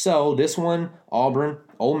 So this one, Auburn,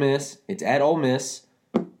 Ole Miss, it's at Ole Miss.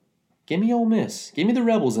 Give me Ole Miss. Give me the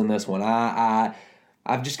Rebels in this one.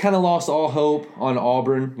 I've just kind of lost all hope on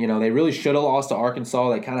Auburn. They really should have lost to Arkansas.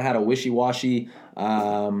 They kind of had a wishy-washy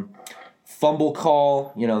fumble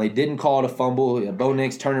call. They didn't call it a fumble. Bo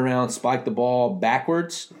Nix turned around, spiked the ball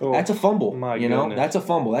backwards. Oh, that's a fumble. My goodness. That's a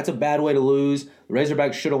fumble. That's a bad way to lose. The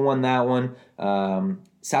Razorbacks should have won that one.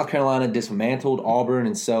 South Carolina dismantled Auburn,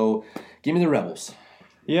 and so give me the Rebels.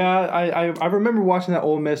 Yeah, I remember watching that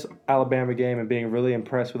Ole Miss Alabama game and being really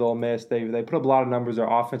impressed with Ole Miss. They put up a lot of numbers. Their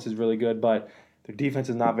offense is really good, but their defense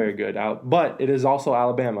is not very good. But it is also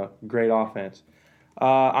Alabama, great offense.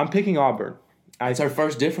 I'm picking Auburn. That's our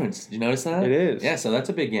first difference. Did you notice that? It is. Yeah, so that's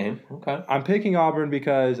a big game. Okay. I'm picking Auburn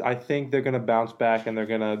because I think they're going to bounce back and they're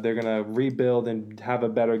gonna rebuild and have a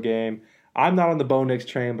better game. I'm not on the Bo Nix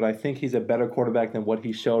train, but I think he's a better quarterback than what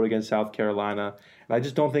he showed against South Carolina. And I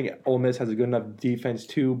just don't think Ole Miss has a good enough defense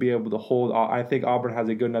to be able to hold. I think Auburn has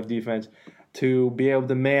a good enough defense to be able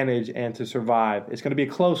to manage and to survive. It's going to be a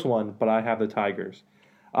close one, but I have the Tigers.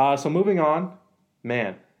 So moving on,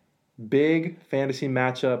 man, big fantasy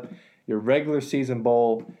matchup, your regular season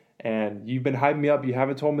bowl, and you've been hyping me up. You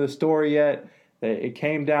haven't told me the story yet. It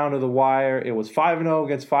came down to the wire. It was 5-0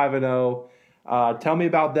 against 5-0. Tell me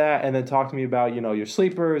about that, and then talk to me about your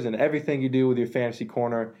sleepers and everything you do with your fantasy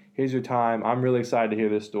corner. Here's your time. I'm really excited to hear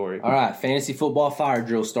this story. All right, fantasy football fire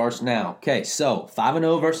drill starts now. Okay, so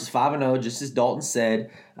 5-0 versus 5-0, just as Dalton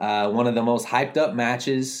said, one of the most hyped up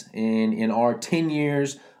matches in our 10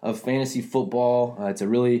 years of fantasy football. It's a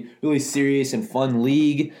really, really serious and fun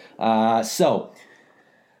league. So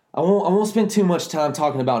I won't spend too much time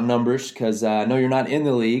talking about numbers because I know you're not in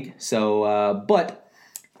the league. So, but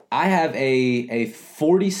I have a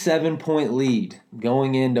 47-point lead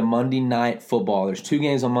going into Monday Night Football. There's 2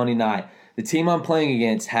 games on Monday night. The team I'm playing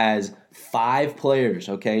against has 5 players,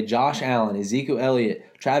 okay? Josh Allen, Ezekiel Elliott,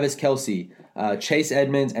 Travis Kelce, Chase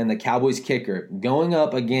Edmonds, and the Cowboys kicker going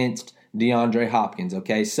up against DeAndre Hopkins,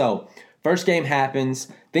 okay? So first game happens.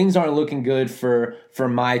 Things aren't looking good for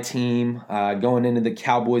my team going into the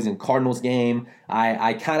Cowboys and Cardinals game.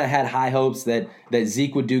 I kind of had high hopes that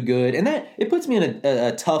Zeke would do good, and that it puts me in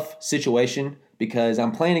a tough situation because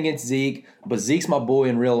I'm playing against Zeke, but Zeke's my boy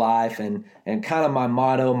in real life, and kind of my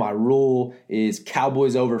motto, my rule is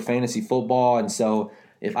Cowboys over fantasy football, and so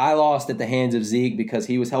if I lost at the hands of Zeke because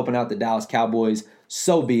he was helping out the Dallas Cowboys,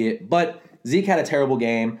 so be it. But Zeke had a terrible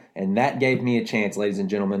game, and that gave me a chance, ladies and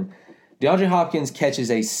gentlemen. DeAndre Hopkins catches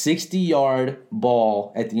a 60-yard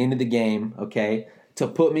ball at the end of the game, okay, to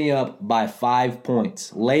put me up by 5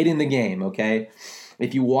 points late in the game, okay?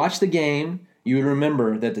 If you watch the game, you would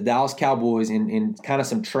remember that the Dallas Cowboys, in kind of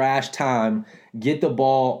some trash time, get the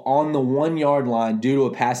ball on the 1-yard line due to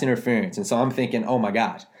a pass interference. And so I'm thinking, oh my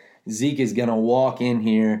gosh, Zeke is going to walk in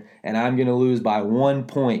here and I'm going to lose by 1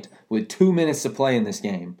 point with 2 minutes to play in this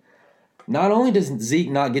game. Not only does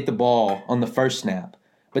Zeke not get the ball on the first snap,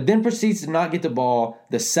 but then proceeds to not get the ball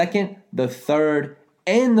the second, the third,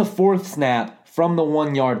 and the fourth snap from the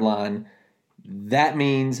 1-yard line. That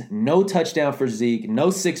means no touchdown for Zeke, no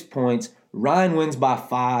 6 points. Ryan wins by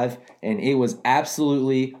 5, and it was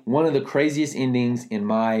absolutely one of the craziest endings in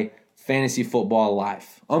my fantasy football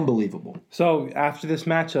life. Unbelievable. So after this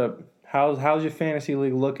matchup, how's your fantasy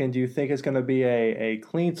league looking? Do you think it's going to be a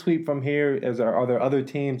clean sweep from here? Are there other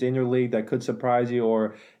teams in your league that could surprise you,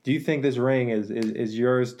 or do you think this ring is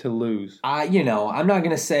yours to lose? I'm not going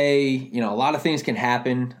to say, a lot of things can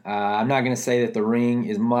happen. I'm not going to say that the ring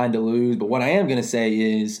is mine to lose, but what I am going to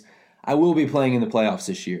say is I will be playing in the playoffs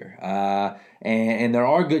this year. And there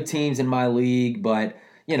are good teams in my league, but,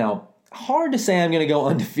 hard to say I'm going to go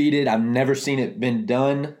undefeated. I've never seen it been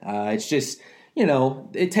done. It's just,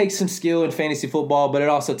 it takes some skill in fantasy football, but it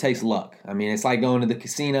also takes luck. I mean, it's like going to the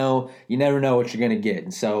casino. You never know what you're going to get.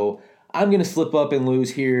 And so I'm going to slip up and lose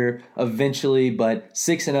here eventually, but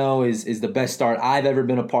 6-0 is the best start I've ever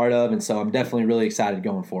been a part of, and so I'm definitely really excited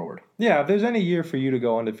going forward. Yeah, if there's any year for you to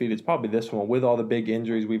go undefeated, it's probably this one with all the big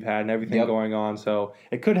injuries we've had and everything going on. So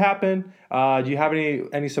it could happen. Do you have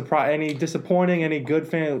any surprise, any disappointing, any good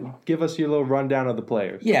fan? Give us your little rundown of the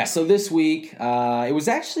players. Yeah, so this week, it was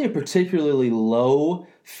actually a particularly low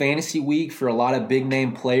fantasy week for a lot of big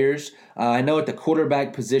name players. I know at the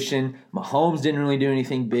quarterback position, Mahomes didn't really do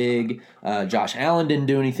anything big. Josh Allen didn't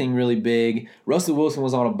do anything really big. Russell Wilson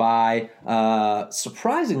was on a bye.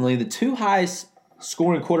 Surprisingly, the 2 highest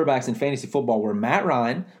scoring quarterbacks in fantasy football were Matt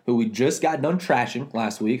Ryan, who we just got done trashing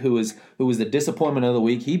last week, who was the disappointment of the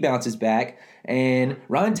week. He bounces back. And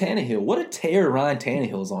Ryan Tannehill, what a tear Ryan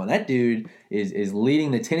Tannehill's on. That dude is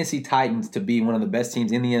leading the Tennessee Titans to be one of the best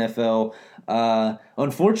teams in the NFL.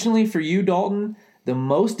 Unfortunately for you, Dalton, the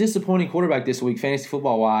most disappointing quarterback this week, fantasy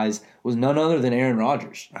football-wise, was none other than Aaron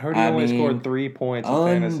Rodgers. I heard he only scored 3 points in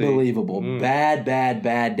fantasy. Unbelievable. Bad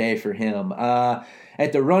day for him.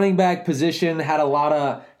 At the running back position, had a lot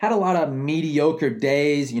of mediocre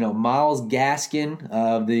days. Myles Gaskin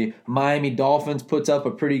of the Miami Dolphins puts up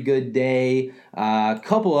a pretty good day. A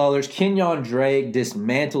couple others. Kenyon Drake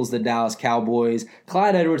dismantles the Dallas Cowboys.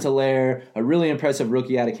 Clyde Edwards-Helaire, a really impressive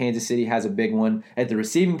rookie out of Kansas City, has a big one. At the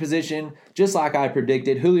receiving position, just like I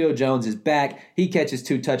predicted, Julio Jones is back. He catches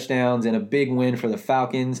 2 touchdowns and a big win for the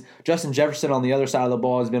Falcons. Justin Jefferson on the other side of the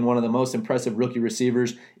ball has been one of the most impressive rookie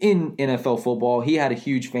receivers in NFL football. He had a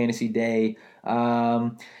huge fantasy day.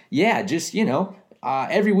 Every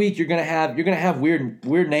week you're gonna have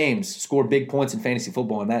weird names score big points in fantasy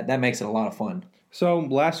football, and that makes it a lot of fun. So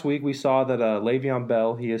last week we saw that Le'Veon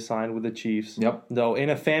Bell, he is signed with the Chiefs. Yep. Though in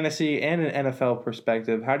a fantasy and an NFL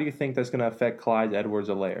perspective, how do you think that's going to affect Clyde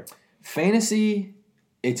Edwards-Helaire? Fantasy,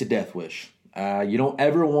 it's a death wish. You don't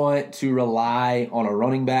ever want to rely on a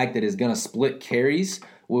running back that is going to split carries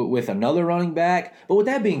with another running back. But with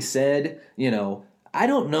that being said, I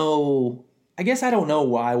don't know. I guess I don't know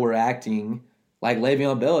why we're acting like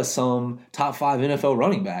Le'Veon Bell is some top 5 NFL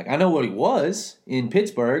running back. I know what he was in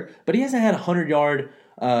Pittsburgh, but he hasn't had a 100-yard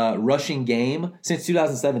rushing game since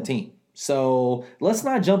 2017. So let's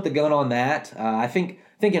not jump the gun on that. I think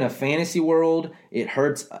in a fantasy world, it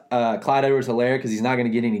hurts Clyde Edwards-Helaire because he's not going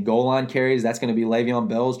to get any goal line carries. That's going to be Le'Veon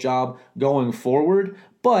Bell's job going forward.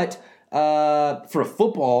 But for a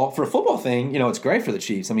football thing, it's great for the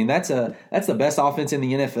Chiefs. I mean, that's the best offense in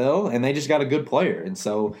the NFL, and they just got a good player, and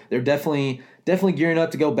so they're definitely gearing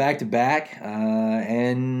up to go back to back.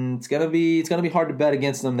 And it's gonna be hard to bet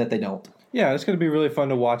against them that they don't. Yeah, it's going to be really fun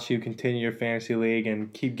to watch you continue your fantasy league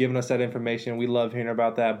and keep giving us that information. We love hearing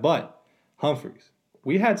about that. But Humphreys,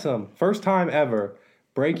 we had some first time ever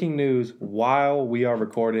breaking news while we are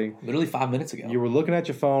recording. Literally 5 minutes ago. You were looking at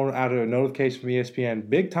your phone out of a notification from ESPN.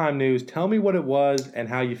 Big time news. Tell me what it was and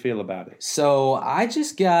how you feel about it. So I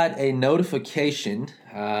just got a notification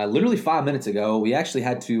literally 5 minutes ago. We actually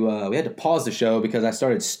had to pause the show because I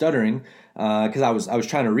started stuttering because I was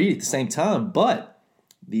trying to read at the same time. But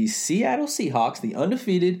the Seattle Seahawks, the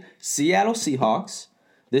undefeated Seattle Seahawks,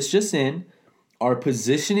 this just in, are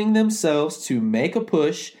positioning themselves to make a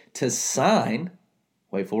push to sign,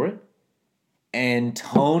 wait for it,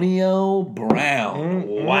 Antonio Brown.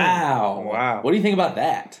 Mm-hmm. Wow. What do you think about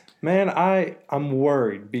that? Man, I'm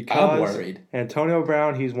worried because Antonio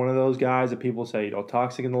Brown, he's one of those guys that people say,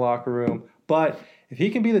 toxic in the locker room. But if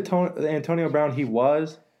he can be the Antonio Brown he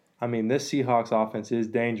was, I mean, this Seahawks offense is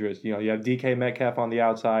dangerous. You have DK Metcalf on the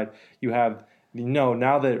outside. You have,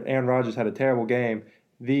 now that Aaron Rodgers had a terrible game,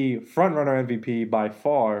 the front-runner MVP by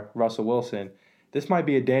far, Russell Wilson. This might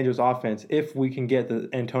be a dangerous offense if we can get the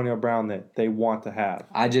Antonio Brown that they want to have.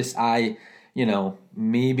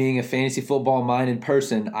 Me being a fantasy football-minded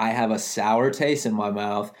person, I have a sour taste in my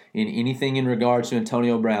mouth in anything in regards to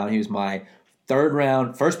Antonio Brown. He was my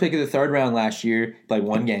first pick of the third round last year, played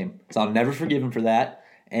one game. So I'll never forgive him for that.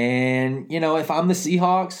 And, if I'm the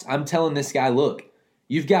Seahawks, I'm telling this guy, look,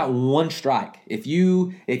 you've got one strike. If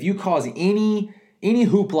you cause any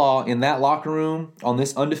hoopla in that locker room on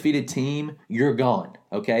this undefeated team, you're gone.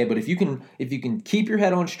 Okay? But if you can keep your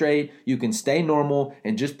head on straight, you can stay normal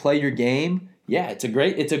and just play your game, yeah, it's a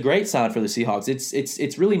great sign for the Seahawks.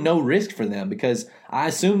 It's really no risk for them because I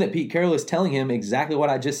assume that Pete Carroll is telling him exactly what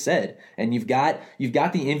I just said. And you've got the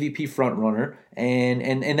MVP front runner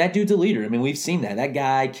and that dude's a leader. I mean, we've seen that. That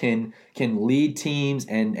guy can lead teams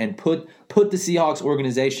and put the Seahawks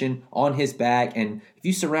organization on his back. And if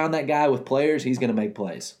you surround that guy with players, he's going to make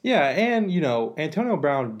plays. Yeah, and Antonio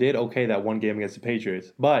Brown did okay that one game against the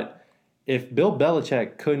Patriots. But if Bill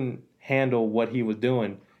Belichick couldn't handle what he was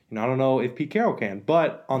doing, I don't know if Pete Carroll can.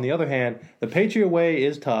 But on the other hand, the Patriot way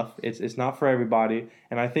is tough. It's not for everybody.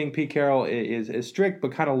 And I think Pete Carroll is strict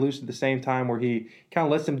but kind of loose at the same time where he kind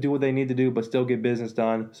of lets them do what they need to do but still get business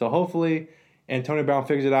done. So hopefully Antonio Brown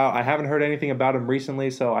figures it out. I haven't heard anything about him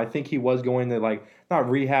recently, so I think he was going to, not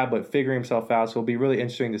rehab, but figure himself out. So it'll be really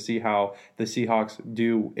interesting to see how the Seahawks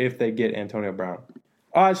do if they get Antonio Brown.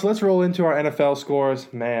 All right, so let's roll into our NFL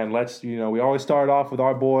scores. Man, we always start off with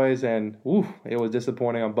our boys, and it was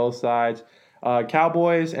disappointing on both sides.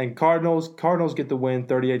 Cowboys and Cardinals. Cardinals get the win,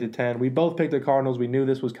 38-10. We both picked the Cardinals. We knew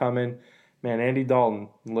this was coming. Man, Andy Dalton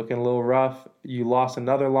looking a little rough. You lost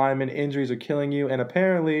another lineman. Injuries are killing you, and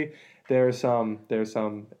apparently there's some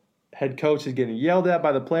head coaches getting yelled at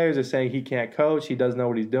by the players. They're saying he can't coach. He doesn't know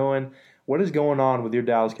what he's doing. What is going on with your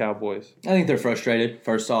Dallas Cowboys? I think they're frustrated,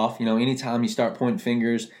 first off. Anytime you start pointing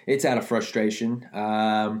fingers, it's out of frustration.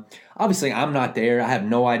 Obviously, I'm not there. I have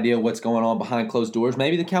no idea what's going on behind closed doors.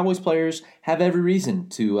 Maybe the Cowboys players have every reason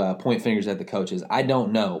to point fingers at the coaches. I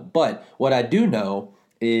don't know. But what I do know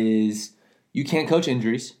is you can't coach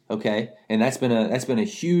injuries, okay? And that's been a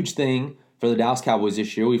huge thing for the Dallas Cowboys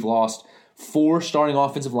this year. We've lost 4 starting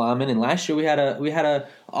offensive linemen, and last year we had a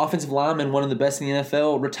offensive lineman, one of the best in the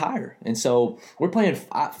NFL, retire. And so we're playing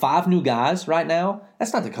 5 new guys right now.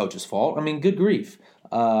 That's not the coach's fault. I mean, good grief.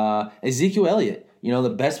 Ezekiel Elliott, the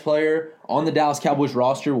best player on the Dallas Cowboys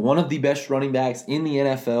roster, one of the best running backs in the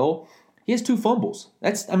NFL. He has 2 fumbles.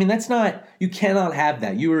 That's not, you cannot have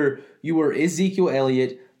that. You were Ezekiel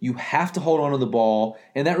Elliott. You have to hold on to the ball,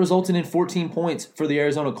 and that resulted in 14 points for the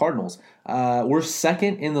Arizona Cardinals. We're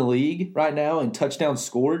second in the league right now in touchdowns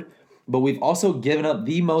scored, but we've also given up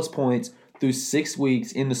the most points through 6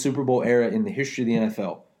 weeks in the Super Bowl era in the history of the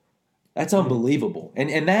NFL. That's unbelievable. And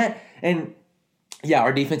yeah,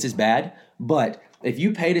 our defense is bad, but if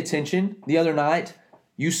you paid attention the other night,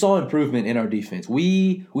 you saw improvement in our defense.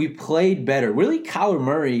 We played better. Really, Kyler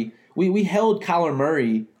Murray, we held Kyler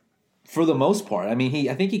Murray for the most part. I mean,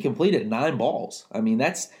 I think he completed 9 balls. I mean,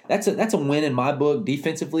 that's a win in my book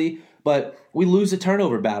defensively, but we lose a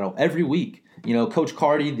turnover battle every week. Coach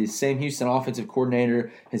Cardi, the same Houston offensive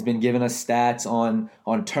coordinator, has been giving us stats on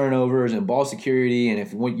turnovers and ball security, and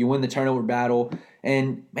if you win the turnover battle.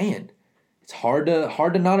 And man, it's hard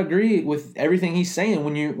to not agree with everything he's saying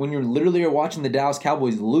when you're literally watching the Dallas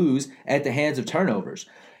Cowboys lose at the hands of turnovers.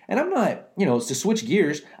 And I'm not, to switch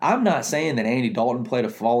gears, I'm not saying that Andy Dalton played a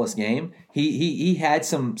flawless game. He had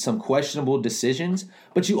some questionable decisions,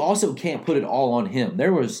 but you also can't put it all on him.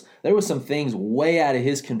 There was some things way out of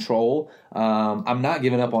his control. I'm not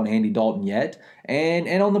giving up on Andy Dalton yet.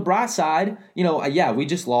 And on the bright side, we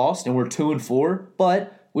just lost and we're 2-4,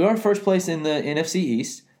 but we are first place in the NFC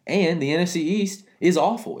East, and the NFC East is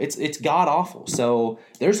awful. It's god awful. So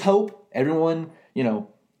there's hope. Everyone,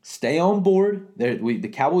 stay on board. The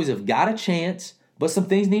Cowboys have got a chance, but some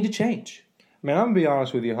things need to change. Man, I'm going to be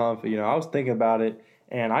honest with you, Humph. I was thinking about it,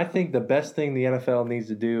 and I think the best thing the NFL needs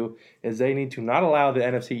to do is they need to not allow the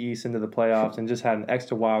NFC East into the playoffs and just have an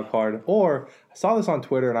extra wild card. Or, I saw this on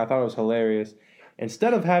Twitter, and I thought it was hilarious.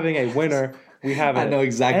 Instead of having a winner, we have an I know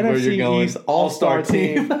exactly NFC where you're going. East All-Star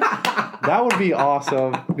team. That would be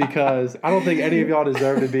awesome because I don't think any of y'all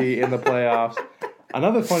deserve to be in the playoffs.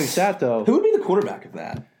 Another funny stat, though. Who would be the quarterback of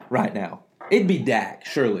that right now? It'd be Dak,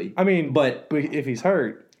 surely. I mean, but if he's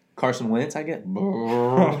hurt. Carson Wentz, I get.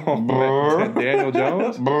 Daniel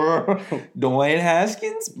Jones? Dwayne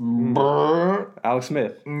Haskins? Alex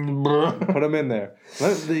Smith. Put him in there.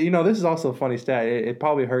 This is also a funny stat. It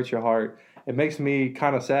probably hurts your heart. It makes me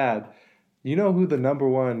kind of sad. You know who the number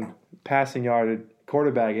 1 passing yarded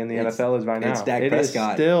quarterback in the NFL is right now? It's Dak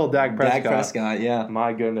Prescott. It is still Dak Prescott. Dak Prescott, yeah.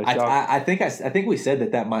 My goodness. I think we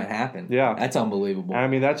said that might happen. Yeah. That's unbelievable. I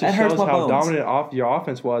mean, that just shows how dominant your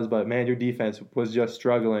offense was, but, man, your defense was just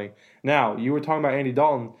struggling. Now, you were talking about Andy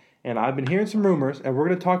Dalton, and I've been hearing some rumors, and we're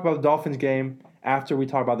going to talk about the Dolphins game after we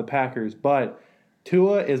talk about the Packers, but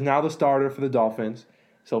Tua is now the starter for the Dolphins.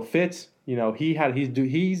 So Fitz,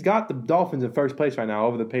 he's got the Dolphins in first place right now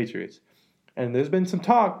over the Patriots. And there's been some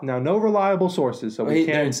talk now. No reliable sources, so we can't.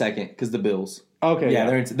 They're in second because the Bills. Okay,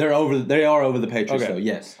 yeah, they're over. They are over the Patriots. Okay. So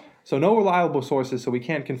yes. So no reliable sources, so we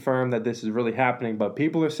can't confirm that this is really happening. But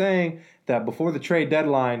people are saying that before the trade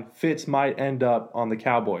deadline, Fitz might end up on the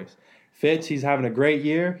Cowboys. Fitz, he's having a great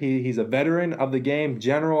year. He's a veteran of the game,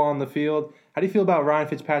 general on the field. How do you feel about Ryan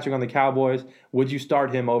Fitzpatrick on the Cowboys? Would you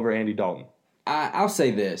start him over Andy Dalton? I'll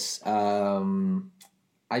say this.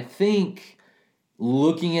 I think.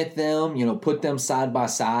 Looking at them, put them side by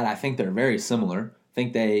side, I think they're very similar. I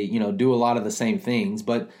think they, do a lot of the same things.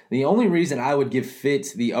 But the only reason I would give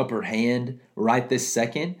Fitz the upper hand right this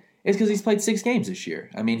second is because he's played 6 games this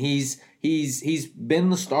year. I mean, he's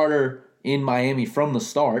been the starter in Miami from the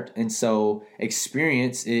start, and so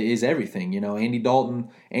experience is everything. Andy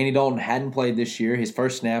Dalton hadn't played this year. His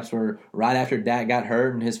first snaps were right after Dak got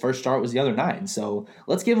hurt, and his first start was the other night. And so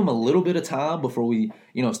let's give him a little bit of time before we,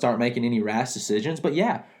 start making any rash decisions. But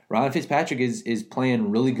yeah, Ryan Fitzpatrick is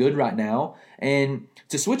playing really good right now. And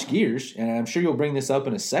to switch gears, and I'm sure you'll bring this up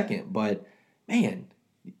in a second, but man,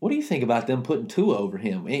 what do you think about them putting Tua over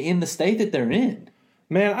him in the state that they're in?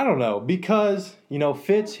 Man, I don't know because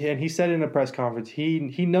Fitz, and he said in a press conference,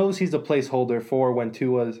 he knows he's a placeholder for when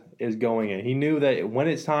Tua is going in. He knew that when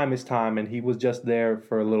it's time, and he was just there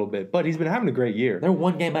for a little bit. But he's been having a great year. They're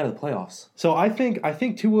one game out of the playoffs. So I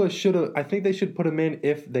think Tua should have. I think they should put him in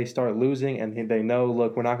if they start losing and they know,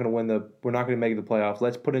 look, we're not going to make the playoffs.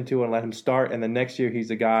 Let's put in Tua and let him start, and then next year he's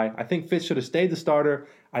the guy. I think Fitz should have stayed the starter.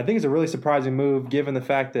 I think it's a really surprising move given the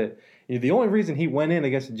fact that. The only reason he went in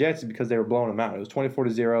against the Jets is because they were blowing him out. It was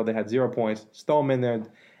 24-0. They had 0 points. Just throw him in there, and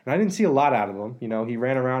I didn't see a lot out of him. He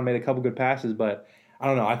ran around, made a couple good passes, but I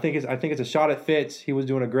don't know. I think it's a shot at Fitz. He was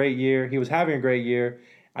doing a great year. He was having a great year.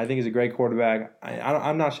 I think he's a great quarterback.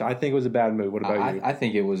 I'm not sure. I think it was a bad move. What about you? I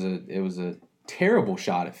think it was a terrible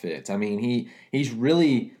shot at Fitz. I mean, he's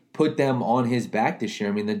really put them on his back this year.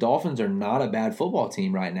 I mean, the Dolphins are not a bad football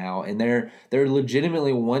team right now, and they're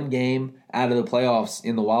legitimately one game out of the playoffs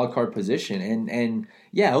in the wild card position. And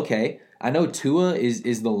yeah, okay, I know Tua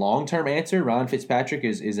is the long-term answer. Ryan Fitzpatrick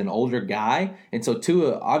is an older guy, and so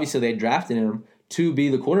Tua, obviously they drafted him to be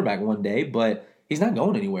the quarterback one day, but he's not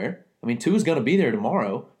going anywhere. I mean, Tua's going to be there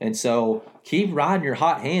tomorrow, and so keep riding your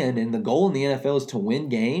hot hand, and the goal in the NFL is to win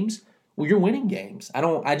games. Well, you're winning games. I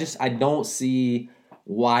don't see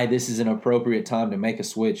why this is an appropriate time to make a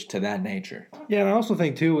switch to that nature. Yeah, and I also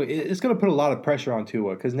think, too, it's going to put a lot of pressure on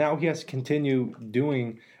Tua because now he has to continue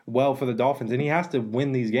doing well for the Dolphins, and he has to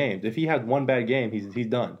win these games. If he has one bad game, he's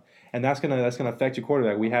done. And that's gonna affect your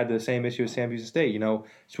quarterback. We had the same issue with Sam Houston State.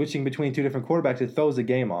 Switching between two different quarterbacks, it throws the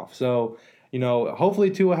game off. So, hopefully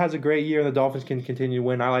Tua has a great year and the Dolphins can continue to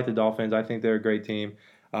win. I like the Dolphins. I think they're a great team.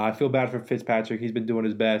 I feel bad for Fitzpatrick. He's been doing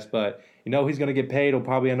his best, but he's going to get paid. He'll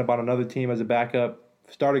probably end up on another team as a backup.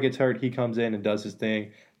 Starter gets hurt, he comes in and does his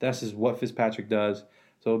thing. That's just what Fitzpatrick does.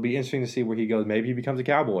 So it'll be interesting to see where he goes. Maybe he becomes a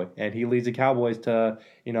Cowboy and he leads the Cowboys to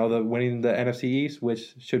the winning the NFC East,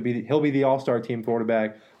 which he'll be the All-Star team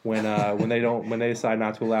quarterback when they decide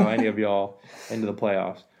not to allow any of y'all into the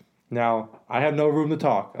playoffs. Now I have no room to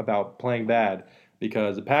talk about playing bad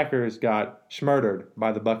because the Packers got schmurdered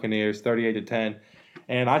by the Buccaneers 38-10.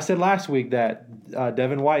 And I said last week that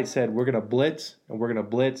Devin White said, we're going to blitz, and we're going to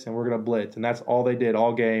blitz, and we're going to blitz. And that's all they did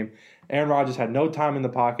all game. Aaron Rodgers had no time in the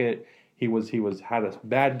pocket. He had a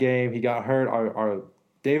bad game. He got hurt. Our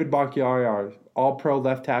David Bakhtiari, our all-pro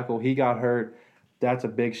left tackle, he got hurt. That's a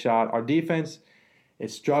big shot. Our defense,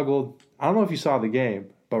 it struggled. I don't know if you saw the game,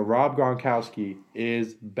 but Rob Gronkowski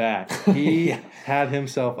is back. He had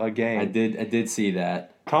himself a game. I did see that.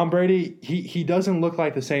 Tom Brady, he doesn't look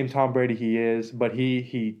like the same Tom Brady he is, but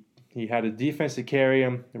he had a defense to carry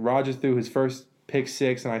him. Rodgers threw his first pick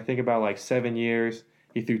six in I think about like 7 years.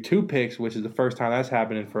 He threw 2 picks, which is the first time that's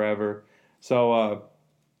happened in forever. So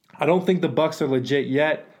I don't think the Bucs are legit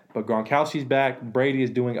yet, but Gronkowski's back. Brady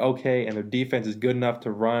is doing okay, and their defense is good enough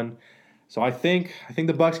to run. So I think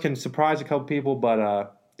the Bucs can surprise a couple people,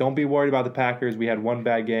 but don't be worried about the Packers. We had one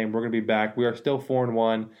bad game. We're going to be back. We are still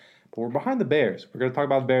 4-1. But we're behind the Bears. We're going to talk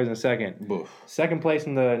about the Bears in a second. Oof. Second place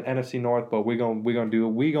in the NFC North, but we're going to do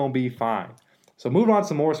it. We're going to be fine. So moving on to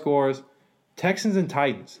some more scores. Texans and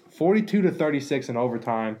Titans, 42-36 in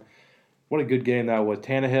overtime. What a good game that was.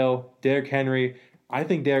 Tannehill, Derrick Henry. I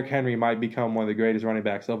think Derrick Henry might become one of the greatest running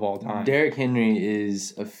backs of all time. Derrick Henry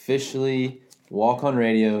is officially Walk On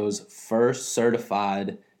Radio's first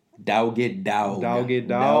certified Dawg It Dawg. Dawg It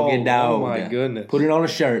Dawg. Oh, my goodness. Put it on a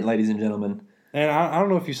shirt, ladies and gentlemen. And I don't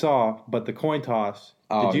know if you saw, but the coin toss.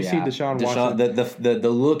 Did you see Deshaun Watson? The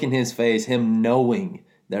look in his face, him knowing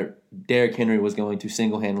that Derrick Henry was going to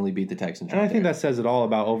single-handedly beat the Texans. And I think that says it all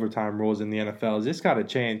about overtime rules in the NFL. It's got to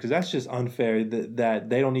change because that's just unfair that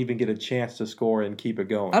they don't even get a chance to score and keep it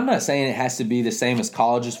going. I'm not saying it has to be the same as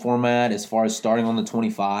college's format as far as starting on the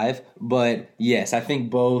 25, but yes, I think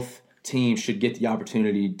both teams should get the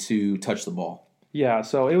opportunity to touch the ball. Yeah,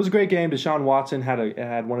 so it was a great game. Deshaun Watson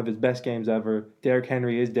had one of his best games ever. Derrick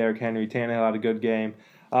Henry is Derrick Henry. Tannehill had a good game.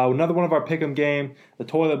 Another one of our pick'em game, the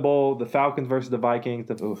Toilet Bowl, the Falcons versus the Vikings.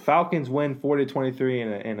 The Falcons win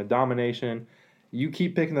 40-23 in a domination. You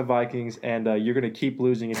keep picking the Vikings, and you're going to keep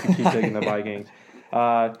losing if you keep picking the Vikings.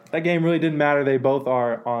 That game really didn't matter. They're both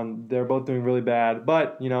doing really bad,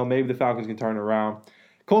 but maybe the Falcons can turn it around.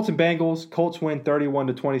 Colts and Bengals. Colts win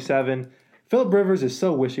 31-27. Phillip Rivers is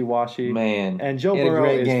so wishy-washy. Man. And Joe Burrow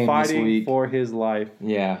is fighting for his life.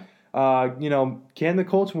 Yeah. Can the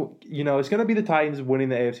Colts, it's going to be the Titans winning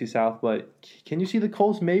the AFC South, but can you see the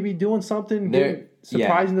Colts maybe doing something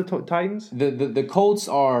surprising the Titans? The Colts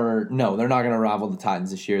they're not going to rival the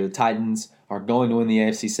Titans this year. The Titans are going to win the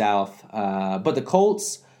AFC South. But the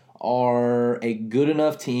Colts are a good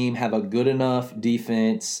enough team, have a good enough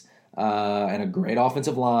defense, and a great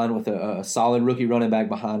offensive line with a solid rookie running back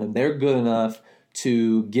behind them. They're good enough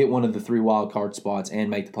to get one of the 3 wild card spots and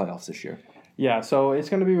make the playoffs this year. Yeah, so it's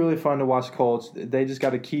going to be really fun to watch the Colts. They just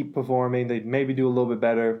got to keep performing. They maybe do a little bit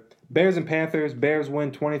better. Bears and Panthers. Bears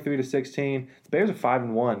win 23-16. The Bears are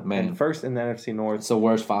 5-1, Man. and first in the NFC North. It's the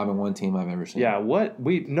worst 5-1 team I've ever seen. Yeah,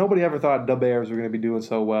 nobody ever thought the Bears were going to be doing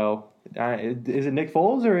so well. Is it Nick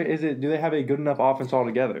Foles or do they have a good enough offense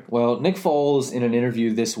altogether? Well, Nick Foles in an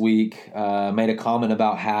interview this week made a comment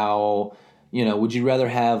about how, would you rather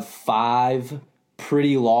have 5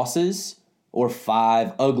 pretty losses or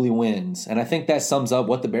 5 ugly wins? And I think that sums up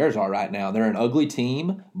what the Bears are right now. They're an ugly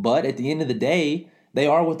team, but at the end of the day, they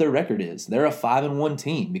are what their record is. They're a 5-1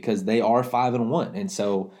 team because they are 5-1, and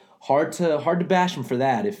so hard to bash them for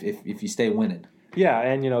that if you stay winning. Yeah,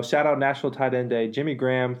 and shout out National Tight End Day. Jimmy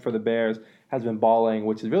Graham for the Bears has been balling,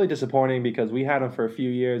 which is really disappointing because we had him for a few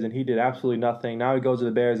years and he did absolutely nothing. Now he goes to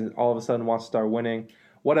the Bears and all of a sudden wants to start winning.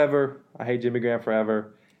 Whatever. I hate Jimmy Graham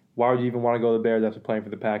forever. Why would you even want to go to the Bears after playing for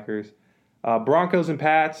the Packers? Broncos and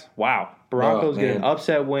Pats. Wow, Broncos get an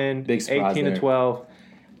upset win, big surprise 18-12.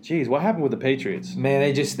 Jeez, what happened with the Patriots? Man,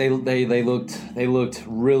 they looked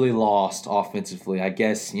really lost offensively. I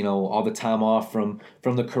guess all the time off from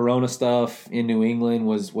the Corona stuff in New England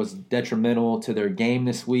was detrimental to their game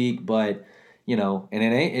this week. But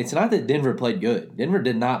it's not that Denver played good. Denver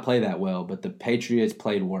did not play that well, but the Patriots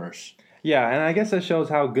played worse. Yeah, and I guess that shows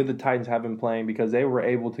how good the Titans have been playing because they were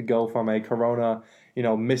able to go from a Corona,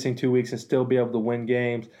 missing 2 weeks and still be able to win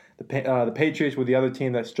games. The Patriots were the other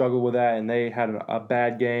team that struggled with that, and they had a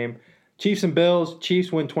bad game. Chiefs and Bills.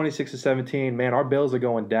 Chiefs win 26-17. Man, our Bills are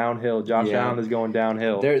going downhill. Josh Allen is going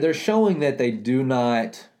downhill. They're showing that they do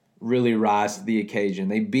not really rise to the occasion.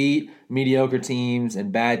 They beat mediocre teams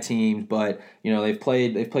and bad teams, but they've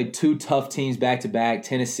played 2 tough teams back to back,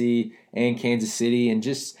 Tennessee and Kansas City, and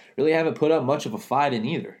just really haven't put up much of a fight in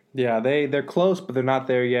either. Yeah, they're close, but they're not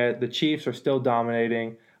there yet. The Chiefs are still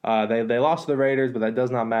dominating. They lost to the Raiders, but that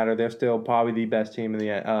does not matter. They're still probably the best team in the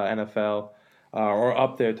NFL, or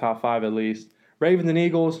up there, top 5 at least. Ravens and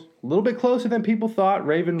Eagles, a little bit closer than people thought.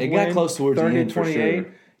 Ravens got close towards the end for 30-28.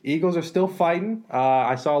 sure. Eagles are still fighting.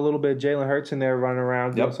 I saw a little bit of Jalen Hurts in there running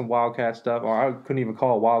around doing some Wildcat stuff. Or I couldn't even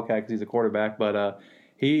call it Wildcat because he's a quarterback, but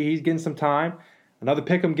he's getting some time. Another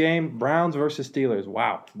pick'em game, Browns versus Steelers.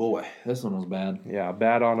 Wow. Boy, this one was bad. Yeah,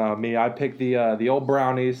 bad on me. I picked the old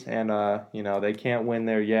Brownies, and they can't win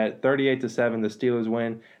there yet. 38-7, the Steelers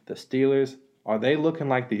win. The Steelers, are they looking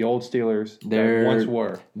like the old Steelers that once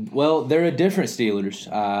were? Well, they're a different Steelers.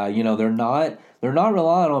 They're not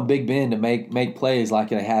relying on Big Ben to make plays like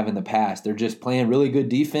they have in the past. They're just playing really good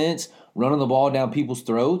defense, running the ball down people's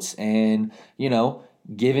throats, and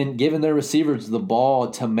giving their receivers the ball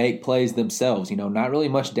to make plays themselves. Not really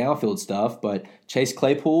much downfield stuff, but Chase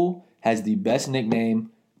Claypool has the best nickname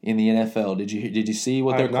in the NFL. Did you see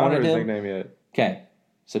what they're calling him? I haven't heard his nickname yet. Okay,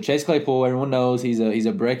 so Chase Claypool, everyone knows he's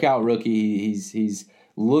a breakout rookie. He's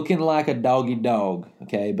looking like a doggy dog.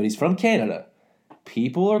 Okay, but he's from Canada.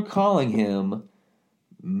 People are calling him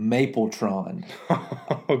Mapletron.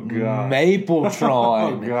 Oh, God.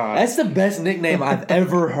 Mapletron. Oh, God. That's the best nickname I've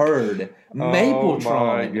ever heard. Mapletron. Oh,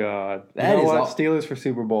 my God. That is Steelers for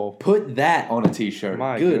Super Bowl. Put that on a T-shirt.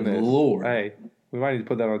 My Good goodness. Lord. Hey, we might need to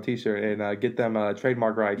put that on a T-shirt and get them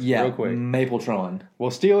trademark rights real quick. Mapletron.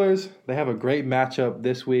 Well, Steelers, they have a great matchup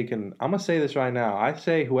this week, and I'm going to say this right now. I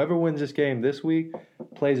say whoever wins this game this week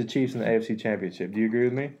plays the Chiefs in the AFC Championship. Do you agree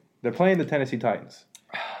with me? They're playing the Tennessee Titans.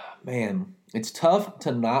 Man, it's tough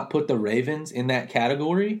to not put the Ravens in that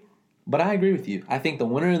category, but I agree with you. I think the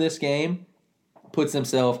winner of this game puts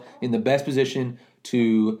themselves in the best position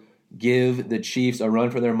to give the Chiefs a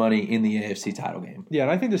run for their money in the AFC title game. Yeah,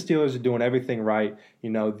 and I think the Steelers are doing everything right.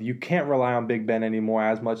 You can't rely on Big Ben anymore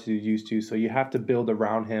as much as you used to, so you have to build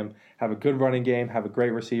around him, have a good running game, have a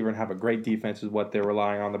great receiver, and have a great defense is what they're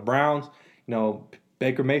relying on. The Browns,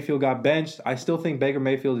 Baker Mayfield got benched. I still think Baker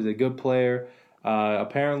Mayfield is a good player.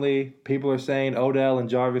 Apparently, people are saying Odell and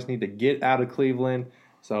Jarvis need to get out of Cleveland.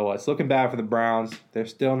 So it's looking bad for the Browns. They're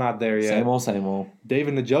still not there yet. Same old.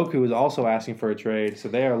 David Njoku is also asking for a trade, so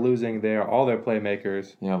they are losing all their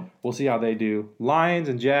playmakers. Yeah. We'll see how they do. Lions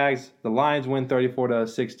and Jags. The Lions win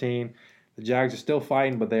 34-16. The Jags are still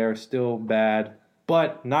fighting, but they are still bad.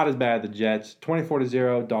 But not as bad as the Jets.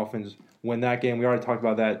 24-0. Dolphins win that game. We already talked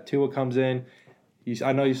about that. Tua comes in.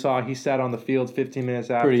 I know you saw he sat on the field 15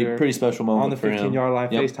 minutes after. Pretty special moment on the 15-yard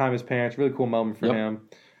line. Yep. FaceTime his parents. Really cool moment for him.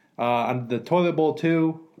 On the Toilet Bowl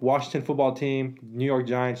 2, Washington football team, New York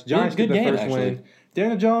Giants. Giants good get their game, first actually. win.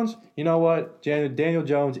 Daniel Jones, you know what? Daniel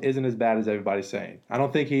Jones isn't as bad as everybody's saying. I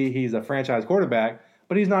don't think he's a franchise quarterback,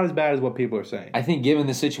 but he's not as bad as what people are saying. I think given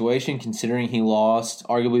the situation, considering he lost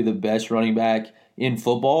arguably the best running back in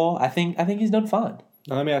football, I think he's done fine.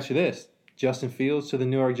 Now let me ask you this. Justin Fields to the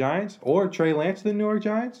New York Giants or Trey Lance to the New York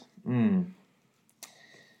Giants?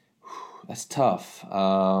 That's tough.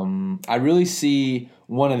 I really see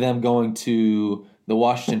one of them going to the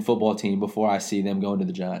Washington football team before I see them going to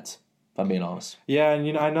the Giants, if I'm being honest. Yeah,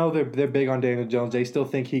 and I know they're big on Daniel Jones. They still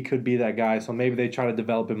think he could be that guy, so maybe they try to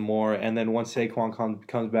develop him more, and then once Saquon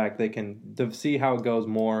comes back, they can see how it goes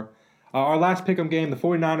more. Our last pick'em game, the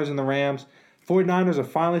 49ers and the Rams. 49ers are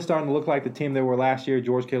finally starting to look like the team they were last year.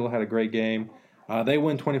 George Kittle had a great game. They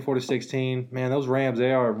win 24-16. Man, those Rams,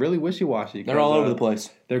 they are really wishy-washy. They're all over the place.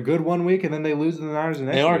 They're good one week, and then they lose to the Niners the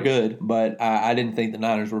next week. They are good, but I didn't think the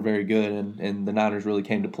Niners were very good, and the Niners really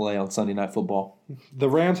came to play on Sunday Night Football. The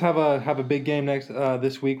Rams have a big game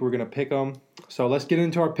this week. We're going to pick them. So let's get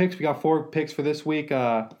into our picks. We got 4 picks for this week.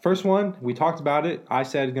 First one, we talked about it. I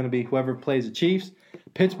said it's going to be whoever plays the Chiefs.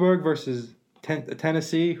 Pittsburgh versus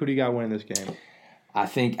Tennessee. Who do you got winning this game? I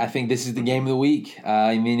think this is the game of the week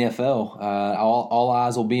in the NFL. All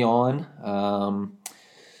eyes will be on.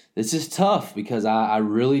 This is tough because I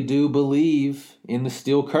really do believe in the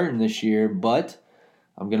steel curtain this year, but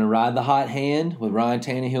I'm going to ride the hot hand with Ryan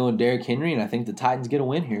Tannehill and Derrick Henry, and I think the Titans get a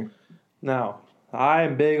win here. Now, I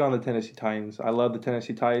am big on the Tennessee Titans. I love the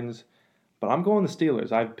Tennessee Titans, but I'm going the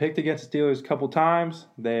Steelers. I've picked against the Steelers a couple times.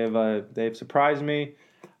 They've surprised me.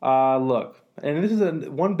 Look. And this is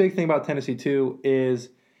one big thing about Tennessee, too, is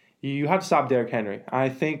you have to stop Derrick Henry. I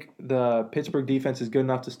think the Pittsburgh defense is good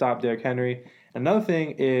enough to stop Derrick Henry. Another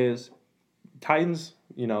thing is Titans,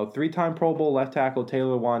 3-time Pro Bowl left tackle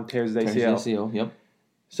Taylor Lewan tears his ACL. Yep.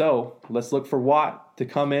 So let's look for Watt to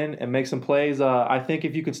come in and make some plays. I think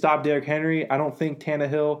if you could stop Derrick Henry, I don't think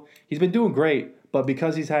Tannehill, he's been doing great, but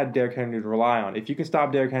because he's had Derrick Henry to rely on, if you can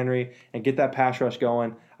stop Derrick Henry and get that pass rush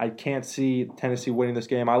going, I can't see Tennessee winning this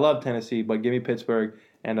game. I love Tennessee, but give me Pittsburgh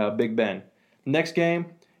and Big Ben. Next game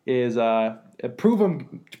is a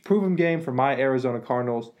prove-em game for my Arizona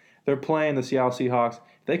Cardinals. They're playing the Seattle Seahawks.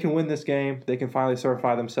 If they can win this game, they can finally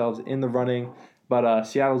certify themselves in the running. But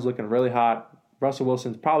Seattle's looking really hot. Russell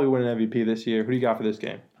Wilson's probably winning MVP this year. Who do you got for this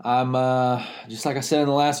game? I'm just like I said in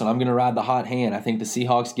the last one, I'm going to ride the hot hand. I think the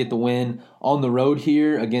Seahawks get the win on the road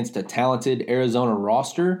here against a talented Arizona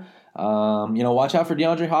roster. Watch out for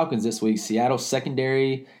DeAndre Hopkins this week. Seattle's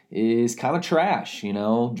secondary is kind of trash.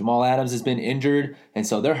 Jamal Adams has been injured, and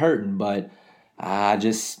so they're hurting. But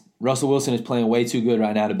Russell Wilson is playing way too good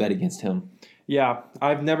right now to bet against him. Yeah,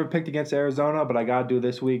 I've never picked against Arizona, but I got to do it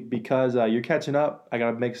this week because you're catching up. I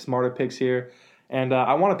got to make smarter picks here. And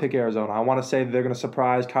I want to pick Arizona. I want to say that they're going to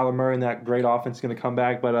surprise Kyler Murray and that great offense is going to come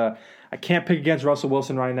back. But I can't pick against Russell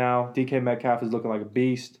Wilson right now. DK Metcalf is looking like a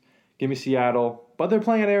beast. Give me Seattle. But they're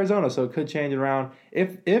playing at Arizona, so it could change it around.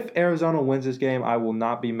 If Arizona wins this game, I will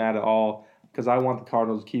not be mad at all because I want the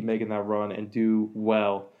Cardinals to keep making that run and do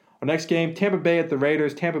well. Our next game, Tampa Bay at the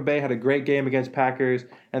Raiders. Tampa Bay had a great game against Packers,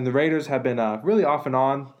 and the Raiders have been really off and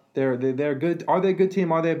on. They're good. Are they a good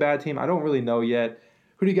team? Are they a bad team? I don't really know yet.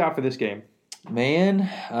 Who do you got for this game? Man,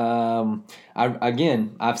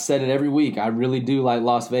 I've said it every week. I really do like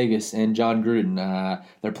Las Vegas and John Gruden.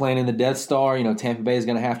 They're playing in the Death Star. Tampa Bay is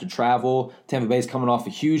going to have to travel. Tampa Bay is coming off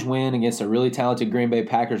a huge win against a really talented Green Bay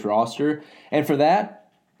Packers roster, and for that,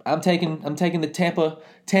 I'm taking the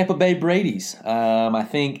Tampa Bay Brady's. I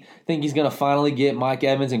think he's going to finally get Mike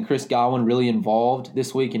Evans and Chris Godwin really involved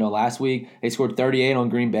this week. Last week they scored 38 on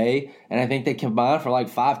Green Bay, and I think they combined for like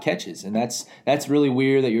 5 catches, and that's really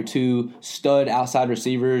weird that your 2 stud outside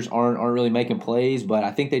receivers aren't really making plays. But I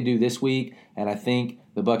think they do this week, and I think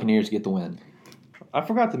the Buccaneers get the win. I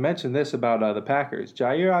forgot to mention this about the Packers.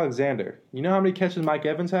 Jair Alexander. You know how many catches Mike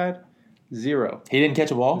Evans had? 0. He didn't catch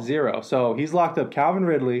a ball? 0. So he's locked up Calvin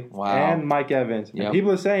Ridley and Mike Evans. Yep. And people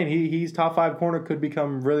are saying he's top 5 corner, could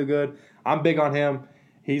become really good. I'm big on him.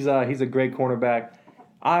 He's a great cornerback.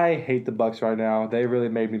 I hate the Bucs right now. They really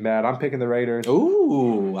made me mad. I'm picking the Raiders.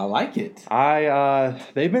 Ooh, I like it.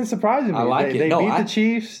 They've been surprising me. I like it. They beat the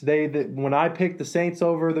Chiefs. When I picked the Saints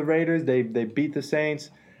over the Raiders, they beat the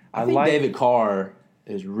Saints. I think David Carr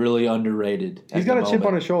is really underrated. He's got a chip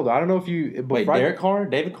on his shoulder. I don't know if you... Wait, Derek Carr?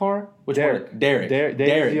 David Carr? Which Derek. one? Derek.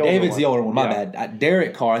 David's the older one. My bad.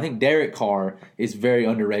 Derek Carr. I think Derek Carr is very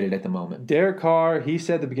underrated at the moment. Derek Carr, he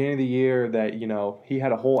said at the beginning of the year that, he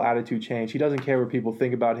had a whole attitude change. He doesn't care what people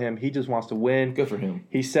think about him. He just wants to win. Good for him.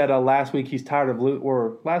 He said last week he's tired of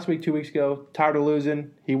last week, 2 weeks ago, tired of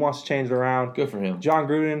losing. He wants to change it around. Good for him. John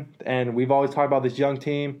Gruden, and we've always talked about this young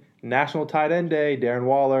team. National Tight End Day, Darren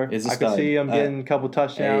Waller. I can see him getting a couple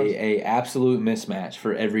touchdowns. A absolute mismatch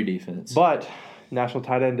for every defense. But National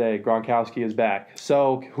Tight End Day. Gronkowski is back.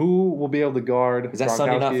 So who will be able to guard Is that Gronkowski?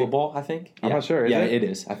 Sunday Night Football, I think? I'm not sure. Is yeah, it? it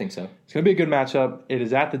is. I think so. It's going to be a good matchup. It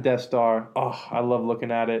is at the Death Star. Oh, I love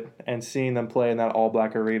looking at it and seeing them play in that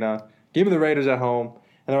all-black arena. Give me the Raiders at home.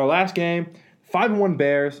 And our last game, 5-1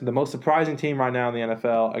 Bears, the most surprising team right now in the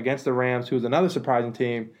NFL, against the Rams, who's another surprising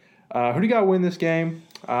team. Who do you got to win this game?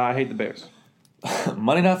 I hate the Bears.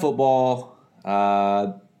 Monday Night Football,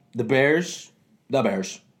 the Bears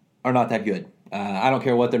are not that good. I don't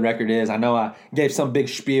care what the record is. I know I gave some big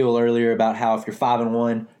spiel earlier about how if you're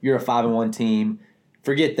 5-1, you're a 5-1 team.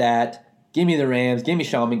 Forget that. Give me the Rams. Give me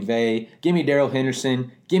Sean McVay. Give me Darrell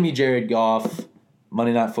Henderson. Give me Jared Goff.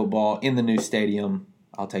 Monday Night Football in the new stadium.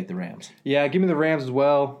 I'll take the Rams. Yeah, give me the Rams as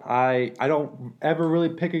well. I don't ever really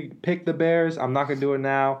pick the Bears. I'm not going to do it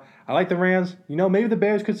now. I like the Rams. Maybe the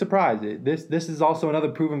Bears could surprise it. This is also another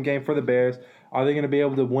proven game for the Bears. Are they going to be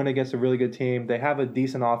able to win against a really good team? They have a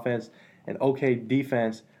decent offense, an okay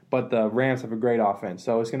defense, but the Rams have a great offense.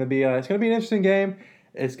 So it's going to be an interesting game.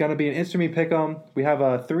 It's going to be an interesting pick 'em. We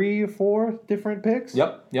have 3 or 4 different picks.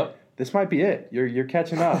 Yep. This might be it. You're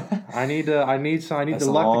catching up. I need the That's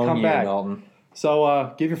luck to come year, back. Dalton.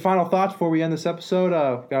 So give your final thoughts before we end this episode.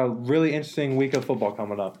 Got a really interesting week of football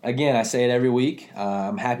coming up. Again, I say it every week.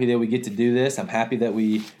 I'm happy that we get to do this. I'm happy that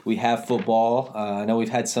we have football. I know we've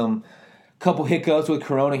had some couple hiccups with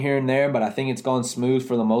Corona here and there, but I think it's gone smooth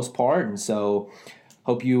for the most part. And so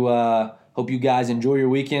hope you guys enjoy your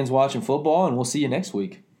weekends watching football, and we'll see you next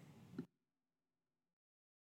week.